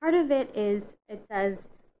part of it is, it says,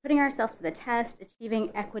 putting ourselves to the test,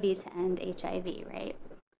 achieving equity to end HIV, right?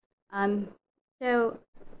 So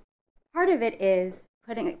part of it is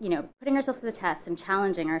putting ourselves to the test and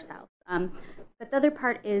challenging ourselves. But the other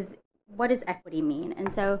part is, what does equity mean?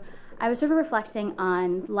 And so I was sort of reflecting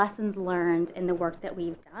on lessons learned in the work that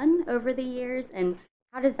we've done over the years, and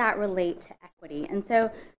how does that relate to equity? And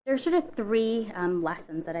so there's sort of three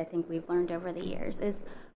lessons that I think we've learned over the years. Is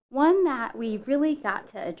One, that we really got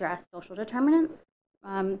to address social determinants.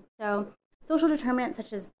 So social determinants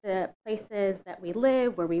such as the places that we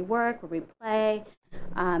live, where we work, where we play,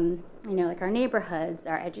 like our neighborhoods,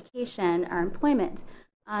 our education, our employment.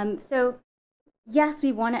 So yes,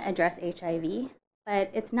 we want to address HIV,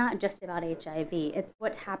 but it's not just about HIV. It's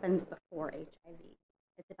what happens before HIV.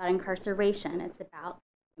 It's about incarceration. It's about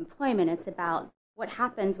employment. It's about what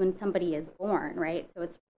happens when somebody is born, right? So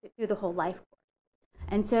it's through the whole life course.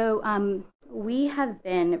 And so we have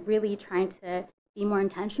been really trying to be more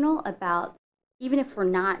intentional about, even if we're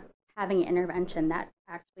not having an intervention that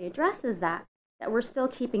actually addresses that we're still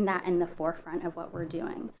keeping that in the forefront of what we're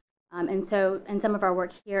doing. And so in some of our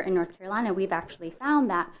work here in North Carolina, we've actually found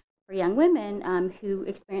that for young women who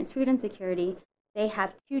experience food insecurity, they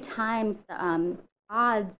have 2 times the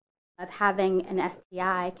odds of having an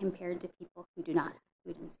STI compared to people who do not have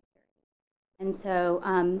food insecurity. And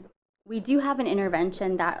so we do have an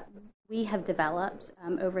intervention that we have developed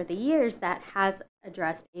over the years that has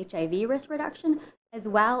addressed HIV risk reduction, as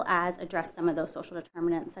well as addressed some of those social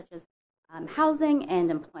determinants such as housing and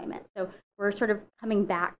employment. So we're sort of coming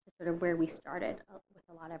back to sort of where we started with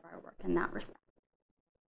a lot of our work in that respect.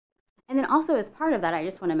 And then also as part of that, I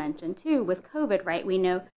just want to mention too, with COVID, right, we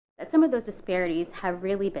know that some of those disparities have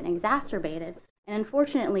really been exacerbated. And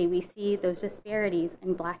unfortunately, we see those disparities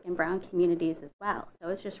in Black and Brown communities as well. So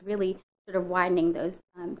it's just really sort of widening those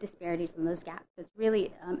disparities and those gaps. So it's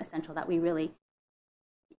really essential that we really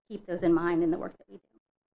keep those in mind in the work that we do.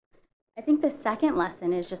 I think the second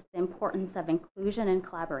lesson is just the importance of inclusion and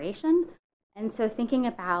collaboration. And so thinking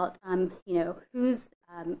about, who's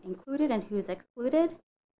included and who's excluded,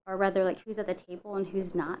 or rather like who's at the table and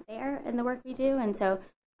who's not there in the work we do. And so,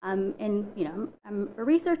 I'm a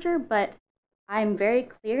researcher, but I'm very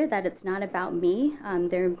clear that it's not about me.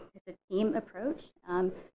 It's a team approach.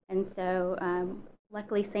 And so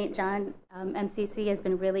luckily St. John MCC has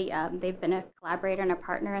been really, they've been a collaborator and a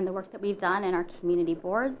partner in the work that we've done in our community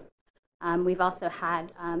boards. We've also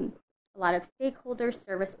had a lot of stakeholders,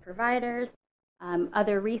 service providers,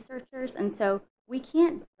 other researchers, and so we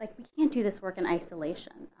can't do this work in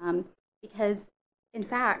isolation because, in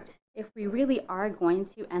fact, if we really are going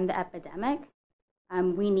to end the epidemic,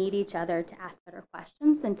 we need each other to ask better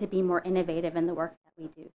questions and to be more innovative in the work that we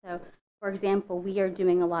do. So, for example, we are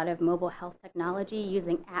doing a lot of mobile health technology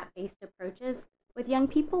using app-based approaches with young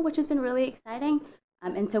people, which has been really exciting.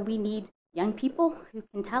 And so we need young people who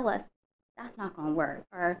can tell us, that's not going to work,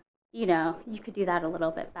 or, you could do that a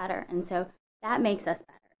little bit better. And so that makes us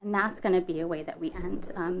better. And that's going to be a way that we end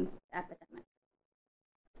the epidemic.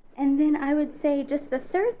 And then I would say just the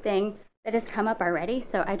third thing that has come up already,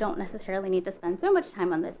 so I don't necessarily need to spend so much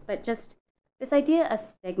time on this, but just this idea of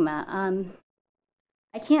stigma.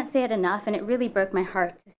 I can't say it enough, and it really broke my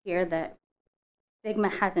heart to hear that stigma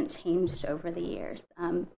hasn't changed over the years.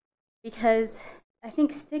 Because I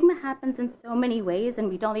think stigma happens in so many ways, and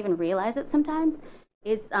we don't even realize it sometimes.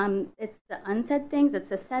 It's the unsaid things, it's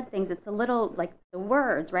the said things, it's a little like the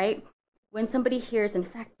words, right? When somebody hears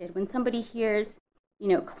infected, when somebody hears,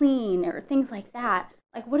 clean or things like that,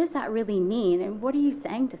 like what does that really mean? And what are you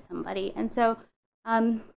saying to somebody? And so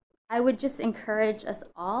I would just encourage us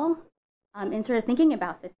all in sort of thinking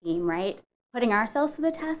about the theme, right? Putting ourselves to the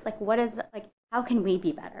test, how can we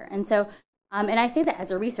be better? And so, and I say that as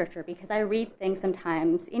a researcher because I read things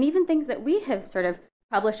sometimes, and even things that we have sort of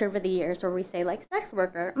published over the years where we say like sex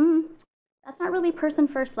worker, that's not really person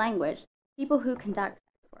first language, people who conduct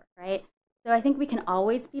sex work, right? So I think we can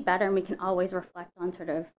always be better, and we can always reflect on sort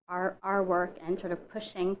of our work and sort of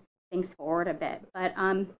pushing things forward a bit. But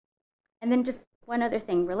and then just one other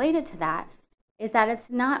thing related to that is that it's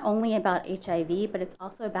not only about HIV, but it's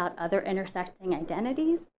also about other intersecting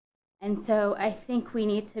identities. And so I think we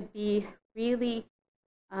need to be really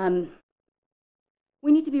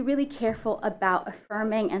careful about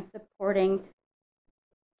affirming and supporting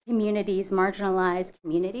communities, marginalized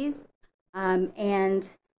communities, and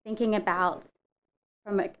thinking about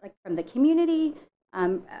from the community,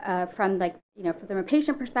 from a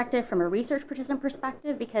patient perspective, from a research participant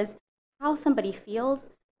perspective, because how somebody feels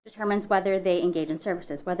determines whether they engage in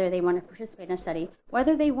services, whether they want to participate in a study,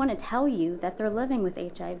 whether they want to tell you that they're living with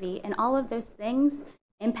HIV, and all of those things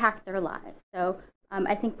impact their lives. So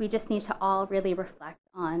I think we just need to all really reflect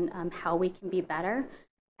on how we can be better.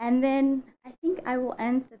 And then I think I will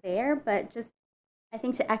end there, but just I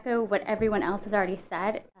think to echo what everyone else has already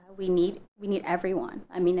said, we need everyone.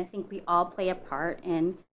 I mean, I think we all play a part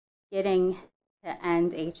in getting to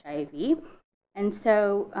end HIV. And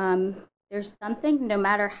so there's something, no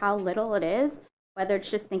matter how little it is, whether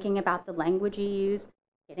it's just thinking about the language you use,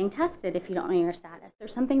 getting tested if you don't know your status,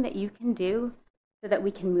 there's something that you can do so that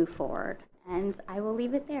we can move forward. And I will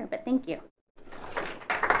leave it there, but thank you.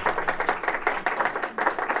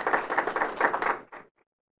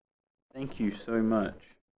 Thank you so much.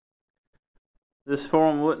 This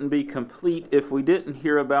forum wouldn't be complete if we didn't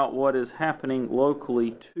hear about what is happening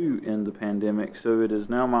locally too in the pandemic. So it is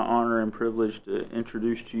now my honor and privilege to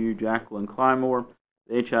introduce to you Jacquelyn Clymore,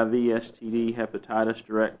 the HIV, STD, Hepatitis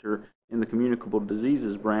Director in the Communicable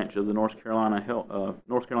Diseases Branch of the North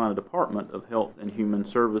Carolina Department of Health and Human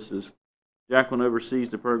Services. Jacquelyn oversees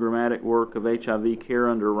the programmatic work of HIV care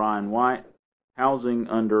under Ryan White, housing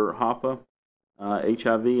under HAPA,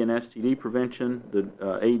 HIV and STD prevention,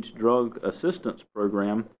 the AIDS Drug Assistance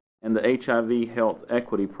Program, and the HIV Health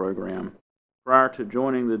Equity Program. Prior to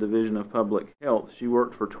joining the Division of Public Health, she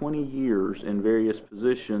worked for 20 years in various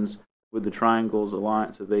positions with the Triangles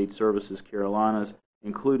Alliance of AIDS Services Carolinas,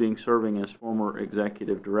 including serving as former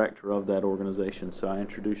executive director of that organization. So I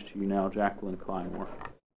introduce to you now Jacquelyn Clymore.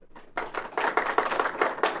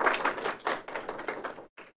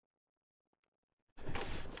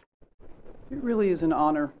 It really is an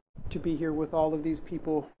honor to be here with all of these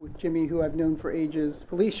people, with Jimmy, who I've known for ages,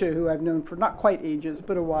 Felicia, who I've known for not quite ages,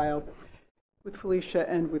 but a while, with Felicia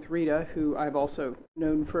and with Rita, who I've also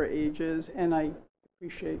known for ages, and I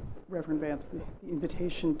appreciate, Reverend Vance, the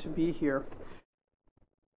invitation to be here.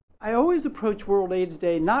 I always approach World AIDS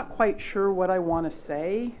Day not quite sure what I want to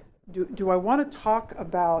say. Do I want to talk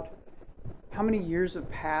about how many years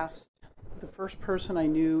have passed? The first person I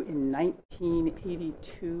knew in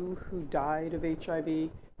 1982 who died of HIV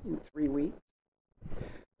in 3 weeks.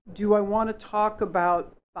 Do I want to talk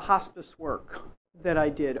about the hospice work that I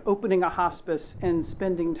did, opening a hospice and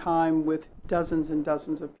spending time with dozens and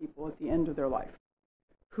dozens of people at the end of their life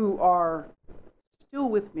who are still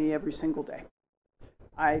with me every single day?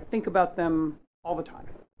 I think about them all the time.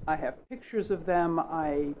 I have pictures of them.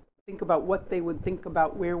 I think about what they would think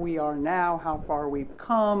about where we are now, how far we've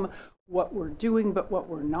come, what we're doing, but what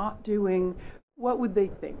we're not doing. What would they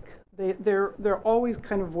think? They're always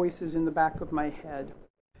kind of voices in the back of my head.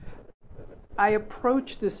 I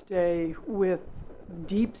approach this day with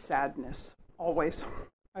deep sadness, always.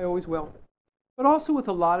 I always will. But also with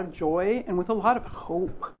a lot of joy and with a lot of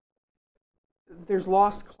hope. There's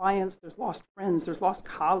lost clients, there's lost friends, there's lost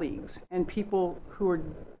colleagues, and people who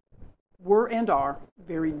were and are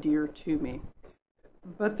very dear to me.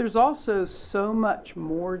 But there's also so much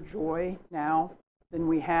more joy now than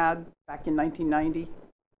we had back in 1990,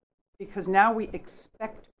 because now we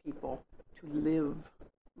expect people to live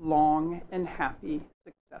long and happy,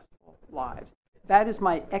 successful lives. That is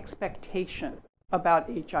my expectation about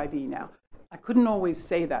HIV now. I couldn't always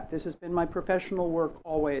say that. This has been my professional work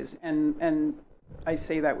always, and I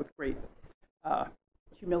say that with great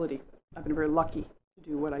humility. I've been very lucky to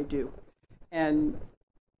do what I do. And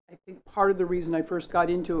I think part of the reason I first got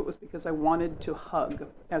into it was because I wanted to hug,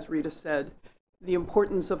 as Rita said, the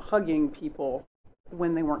importance of hugging people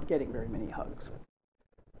when they weren't getting very many hugs.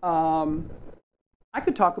 I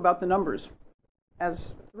could talk about the numbers.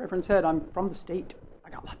 As the Reverend said, I'm from the state. I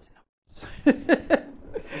got lots of numbers.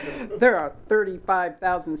 There are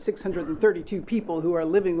 35,632 people who are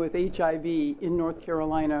living with HIV in North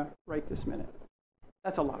Carolina right this minute.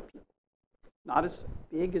 That's a lot of people. Not as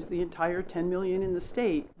big as the entire 10 million in the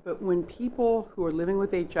state, but when people who are living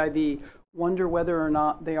with HIV wonder whether or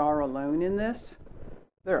not they are alone in this,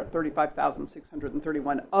 there are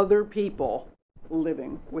 35,631 other people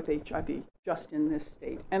living with HIV just in this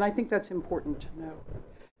state. And I think that's important to know.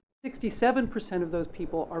 67% of those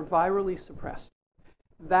people are virally suppressed.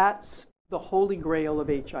 That's the holy grail of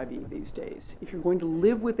HIV these days. If you're going to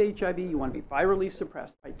live with HIV, you want to be virally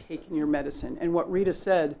suppressed by taking your medicine. And what Rita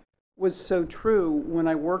said was so true. When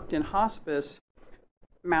I worked in hospice,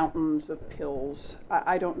 mountains of pills.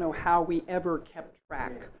 I don't know how we ever kept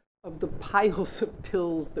track of the piles of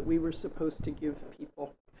pills that we were supposed to give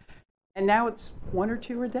people. And now it's 1 or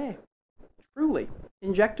 2 a day. Truly,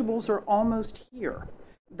 injectables are almost here.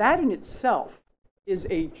 That in itself is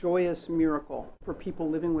a joyous miracle for people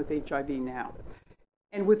living with HIV now.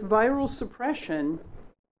 And with viral suppression,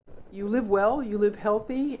 you live well, you live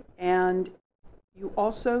healthy, and you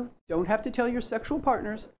also don't have to tell your sexual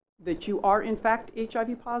partners that you are in fact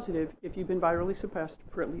HIV positive if you've been virally suppressed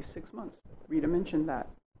for at least 6 months. Rita mentioned that.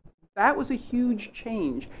 That was a huge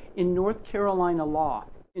change in North Carolina law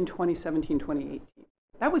in 2017, 2018.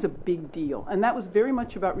 That was a big deal, and that was very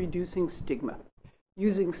much about reducing stigma,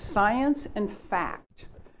 using science and fact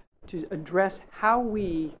to address how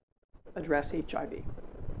we address HIV.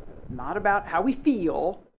 Not about how we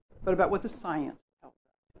feel, but about what the science tells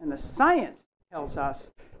us. And the science tells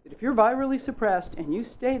us that if you're virally suppressed and you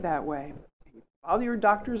stay that way, and you follow your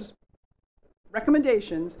doctor's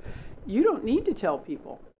recommendations, you don't need to tell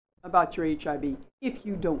people about your HIV if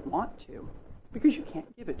you don't want to, because you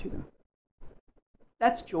can't give it to them.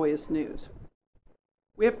 That's joyous news.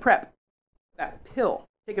 We have PrEP, that pill.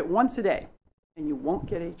 Take it once a day, and you won't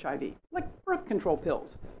get HIV, like birth control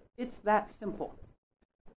pills. It's that simple.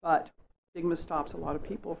 But stigma stops a lot of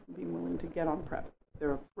people from being willing to get on PrEP.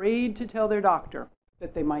 They're afraid to tell their doctor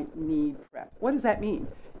that they might need PrEP. What does that mean?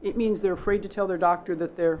 It means they're afraid to tell their doctor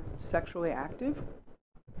that they're sexually active.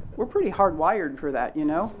 We're pretty hardwired for that, you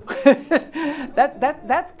know.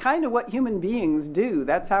 That's kind of what human beings do.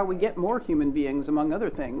 That's how we get more human beings, among other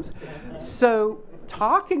things. So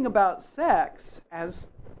talking about sex, as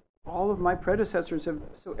all of my predecessors have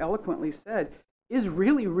so eloquently said, is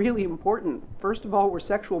really, really important. First of all, we're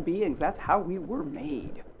sexual beings. That's how we were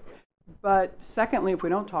made. But secondly, if we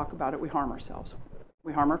don't talk about it, we harm ourselves.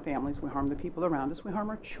 We harm our families. We harm the people around us. We harm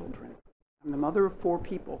our children. I'm the mother of 4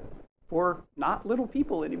 people. 4 not little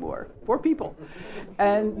people anymore. 4 people.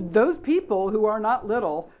 And those people who are not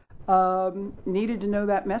little needed to know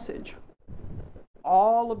that message.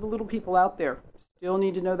 All of the little people out there still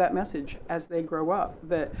need to know that message as they grow up,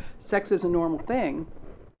 that sex is a normal thing,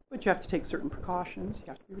 but you have to take certain precautions. You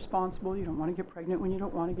have to be responsible. You don't want to get pregnant when you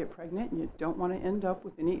don't want to get pregnant, and you don't want to end up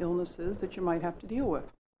with any illnesses that you might have to deal with,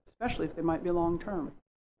 especially if they might be long-term.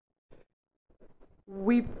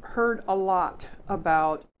 We've heard a lot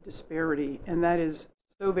about disparity, and that is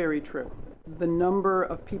so very true. The number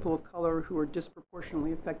of people of color who are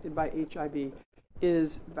disproportionately affected by HIV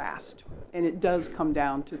is vast, and it does come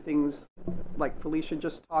down to things like Felicia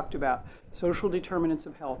just talked about, social determinants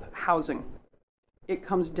of health, housing. It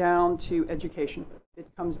comes down to education. It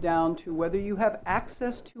comes down to whether you have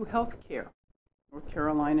access to health care. North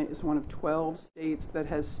Carolina is one of 12 states that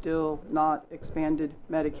has still not expanded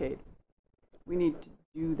Medicaid. We need to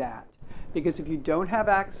do that, because if you don't have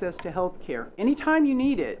access to health care, anytime you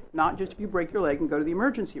need it, not just if you break your leg and go to the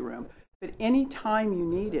emergency room, but anytime you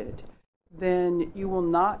need it, then you will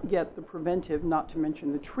not get the preventive, not to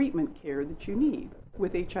mention the treatment care that you need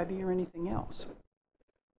with HIV or anything else.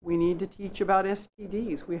 We need to teach about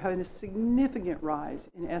STDs. We had a significant rise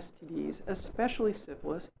in STDs, especially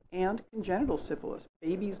syphilis and congenital syphilis,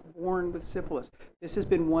 babies born with syphilis. This has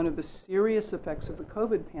been one of the serious effects of the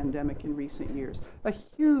COVID pandemic in recent years, a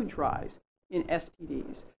huge rise in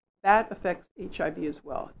STDs. That affects HIV as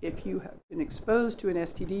well. If you have been exposed to an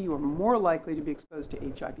STD, you are more likely to be exposed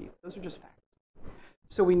to HIV. Those are just facts.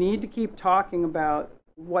 So we need to keep talking about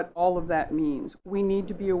what all of that means. We need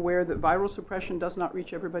to be aware that viral suppression does not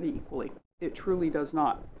reach everybody equally. It truly does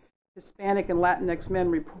not. Hispanic and Latinx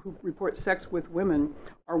men who report sex with women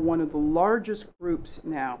are one of the largest groups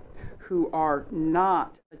now who are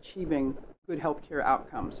not achieving good health care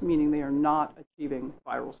outcomes, meaning they are not achieving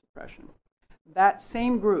viral suppression. That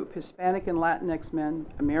same group, Hispanic and Latinx men,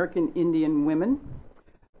 American Indian women,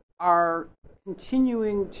 are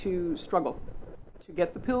continuing to struggle to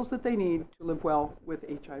get the pills that they need to live well with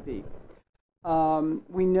HIV.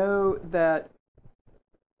 We know that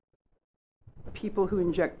people who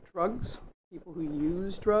inject drugs, people who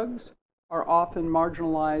use drugs, are often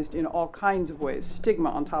marginalized in all kinds of ways, stigma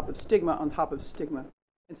on top of stigma on top of stigma.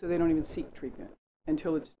 And so they don't even seek treatment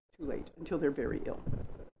until it's too late, until they're very ill.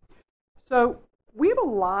 So we have a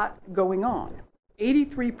lot going on.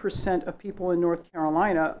 83% of people in North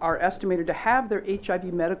Carolina are estimated to have their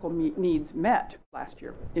HIV medical needs met last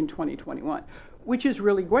year in 2021, which is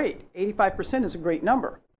really great. 85% is a great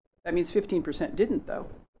number. That means 15% didn't, though.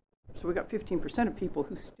 So we got 15% of people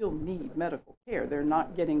who still need medical care. They're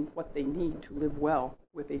not getting what they need to live well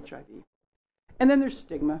with HIV. And then there's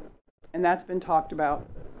stigma, and that's been talked about.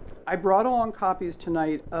 I brought along copies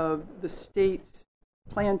tonight of the state's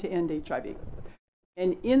plan to end HIV.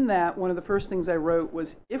 And in that, one of the first things I wrote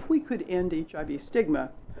was, if we could end HIV stigma,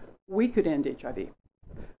 we could end HIV.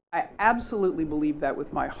 I absolutely believe that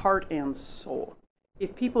with my heart and soul.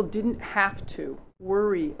 If people didn't have to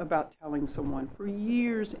worry about telling someone for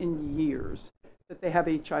years and years that they have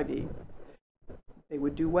HIV, they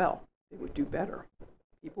would do well. They would do better.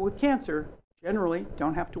 People with cancer generally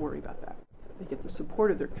don't have to worry about that. They get the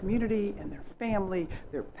support of their community and their family,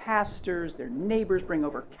 their pastors, their neighbors bring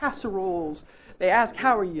over casseroles. They ask,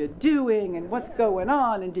 how are you doing, and what's going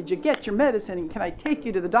on, and did you get your medicine, and can I take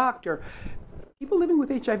you to the doctor? People living with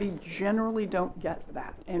HIV generally don't get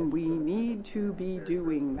that, and we need to be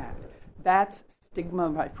doing that. That's stigma,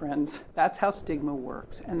 my friends. That's how stigma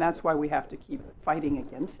works, and that's why we have to keep fighting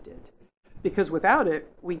against it. Because without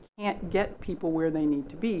it, we can't get people where they need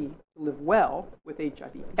to be to live well with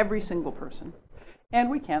HIV, every single person. And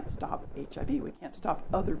we can't stop HIV. We can't stop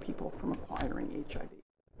other people from acquiring HIV.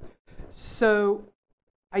 So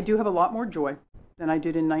I do have a lot more joy than I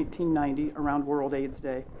did in 1990 around World AIDS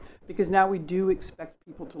Day, because now we do expect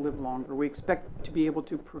people to live longer. We expect to be able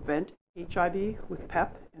to prevent HIV with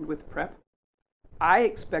PEP and with PrEP. I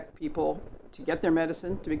expect people to get their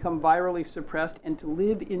medicine, to become virally suppressed, and to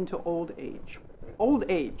live into old age. Old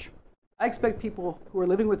age. I expect people who are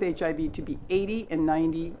living with HIV to be 80 and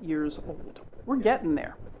 90 years old. We're getting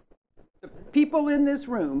there. The people in this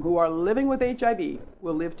room who are living with HIV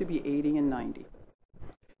will live to be 80 and 90.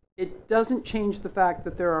 It doesn't change the fact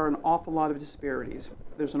that there are an awful lot of disparities.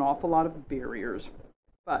 There's an awful lot of barriers.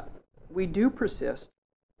 But we do persist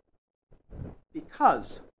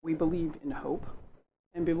because we believe in hope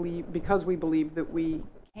and because we believe that we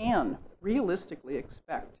can realistically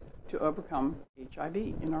expect to overcome HIV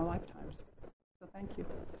in our lifetimes. So thank you.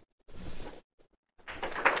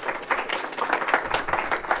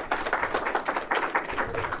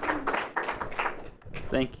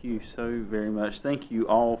 Thank you so very much. Thank you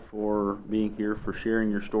all for being here, for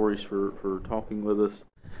sharing your stories, for talking with us.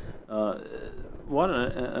 What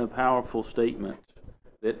a powerful statement,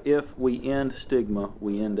 that if we end stigma,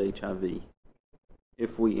 we end HIV.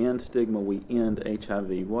 If we end stigma, we end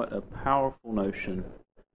HIV. What a powerful notion.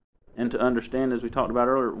 And to understand, as we talked about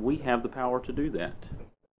earlier, we have the power to do that.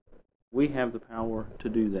 We have the power to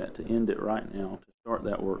do that, to end it right now, to start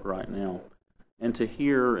that work right now. And to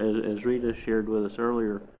hear, as Rita shared with us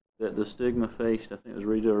earlier, that the stigma faced, I think it was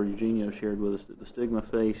Rita or Eugenia shared with us, that the stigma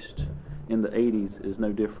faced in the 80s is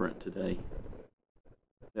no different today.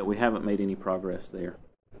 That we haven't made any progress there.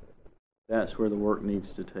 That's where the work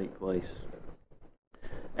needs to take place.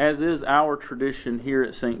 As is our tradition here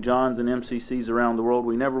at St. John's and MCCs around the world,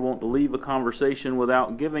 we never want to leave a conversation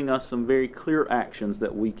without giving us some very clear actions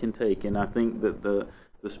that we can take. And I think that the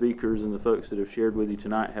speakers and the folks that have shared with you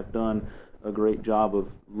tonight have done a great job of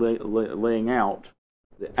laying out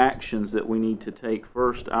the actions that we need to take.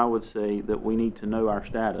 First, I would say that we need to know our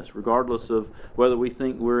status, regardless of whether we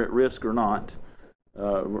think we're at risk or not.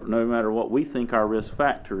 No matter what we think our risk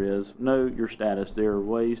factor is, know your status. There are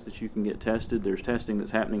ways that you can get tested. There's testing that's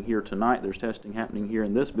happening here tonight. There's testing happening here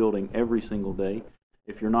in this building every single day.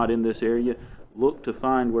 If you're not in this area, look to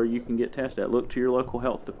find where you can get tested at. Look to your local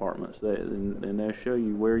health departments, and they'll show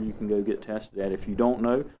you where you can go get tested at. If you don't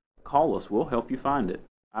know, call us. We'll help you find it.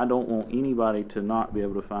 I don't want anybody to not be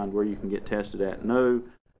able to find where you can get tested at. Know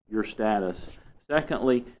your status.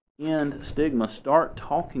 Secondly, end stigma. Start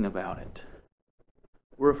talking about it.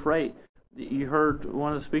 We're afraid. You heard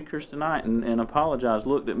one of the speakers tonight and apologized,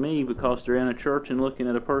 looked at me because they're in a church and looking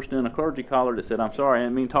at a person in a clergy collar that said, "I'm sorry, I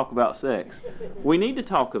didn't mean to talk about sex." We need to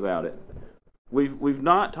talk about it. We've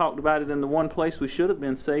not talked about it in the one place we should have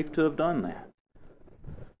been safe to have done that.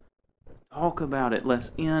 Talk about it.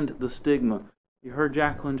 Let's end the stigma. You heard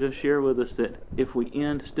Jacquelyn just share with us that if we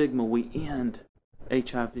end stigma, we end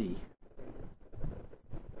HIV.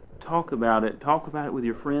 Talk about it. Talk about it with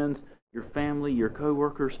your friends, your family, your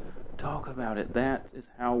co-workers. Talk about it. That is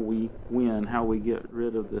how we win, how we get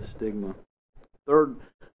rid of this stigma. Third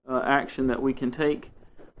action that we can take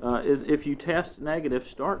is if you test negative,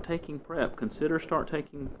 start taking PrEP. Consider start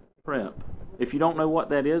taking PrEP. If you don't know what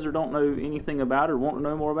that is or don't know anything about it or want to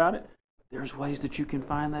know more about it, there's ways that you can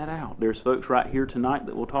find that out. There's folks right here tonight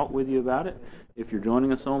that will talk with you about it. If you're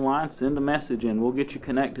joining us online, send a message in. We'll get you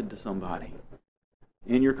connected to somebody.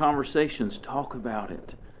 In your conversations, talk about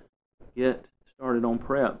it. Get started on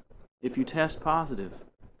PrEP. If you test positive,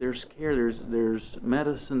 there's care. There's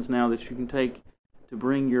medicines now that you can take to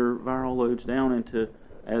bring your viral loads down into,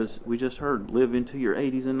 as we just heard, live into your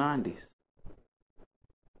 80s and 90s.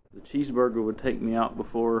 The cheeseburger would take me out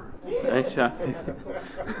before HIV.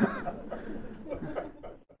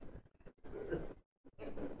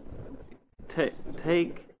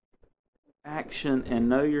 Take action and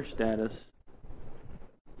know your status.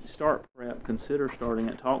 Start PrEP. Consider starting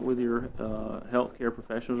it. Talk with your healthcare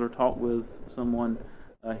professionals or talk with someone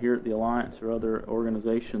here at the Alliance or other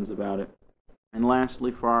organizations about it. And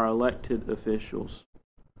lastly, for our elected officials,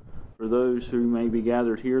 for those who may be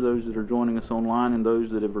gathered here, those that are joining us online, and those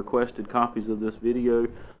that have requested copies of this video,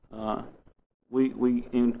 we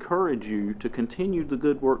encourage you to continue the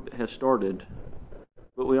good work that has started,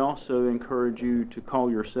 but we also encourage you to call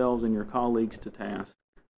yourselves and your colleagues to task.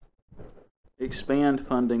 Expand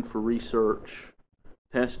funding for research,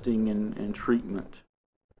 testing, and treatment,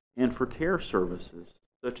 and for care services,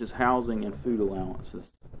 such as housing and food allowances.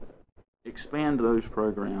 Expand those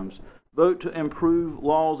programs. Vote to improve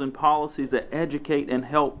laws and policies that educate and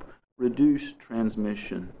help reduce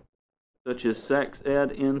transmission, such as sex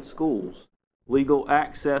ed in schools, legal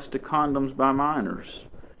access to condoms by minors,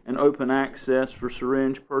 and open access for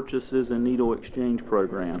syringe purchases and needle exchange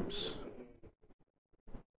programs.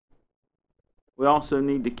 We also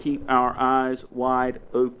need to keep our eyes wide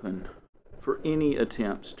open for any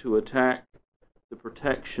attempts to attack the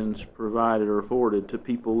protections provided or afforded to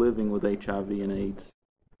people living with HIV and AIDS,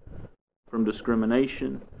 from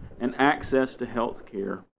discrimination and access to health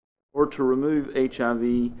care, or to remove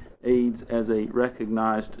HIV AIDS as a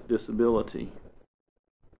recognized disability.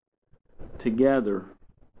 Together,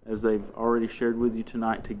 as they've already shared with you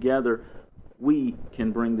tonight, together we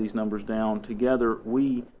can bring these numbers down. Together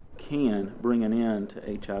we can bring an end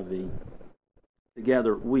to HIV.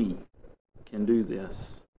 Together we can do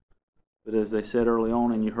this. But as they said early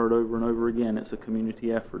on, and you heard over and over again, it's a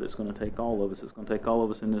community effort. It's going to take all of us. It's going to take all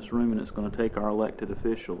of us in this room, and it's going to take our elected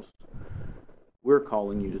officials. We're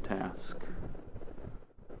calling you to task.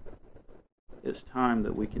 It's time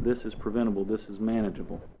that we can. This is preventable. This is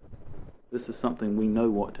manageable. This is something we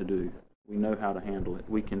know what to do. We know how to handle it.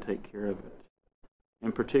 We can take care of it.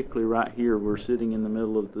 And particularly right here, we're sitting in the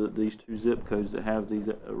middle of these two zip codes that have these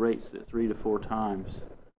rates at 3 to 4 times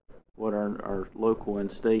what our local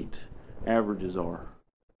and state averages are,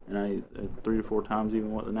 and 3 to 4 times even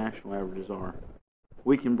what the national averages are.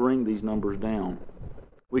 We can bring these numbers down.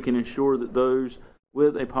 We can ensure that those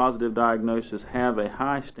with a positive diagnosis have a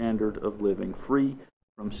high standard of living, free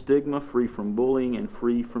from stigma, free from bullying, and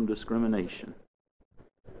free from discrimination.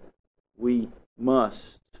 We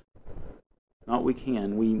must, not we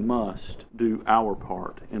can, we must do our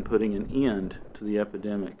part in putting an end to the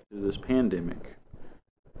epidemic, to this pandemic.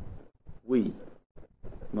 We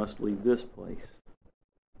must leave this place,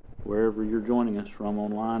 wherever you're joining us from,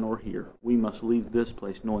 online or here. We must leave this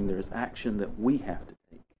place knowing there is action that we have to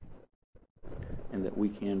take and that we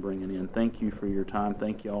can bring an end. Thank you for your time.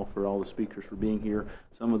 Thank you all for all the speakers for being here.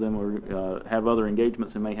 Some of them have other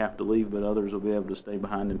engagements and may have to leave, but others will be able to stay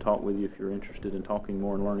behind and talk with you if you're interested in talking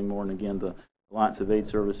more and learning more. And again, the Alliance of AIDS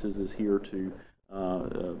Services is here to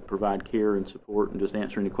provide care and support and just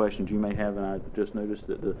answer any questions you may have. And I just noticed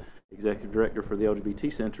that the Executive Director for the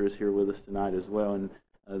LGBT Center is here with us tonight as well, and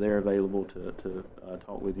they're available to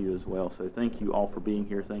talk with you as well. So thank you all for being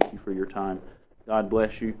here. Thank you for your time. God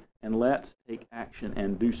bless you, and let's take action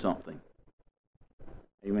and do something.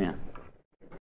 Amen.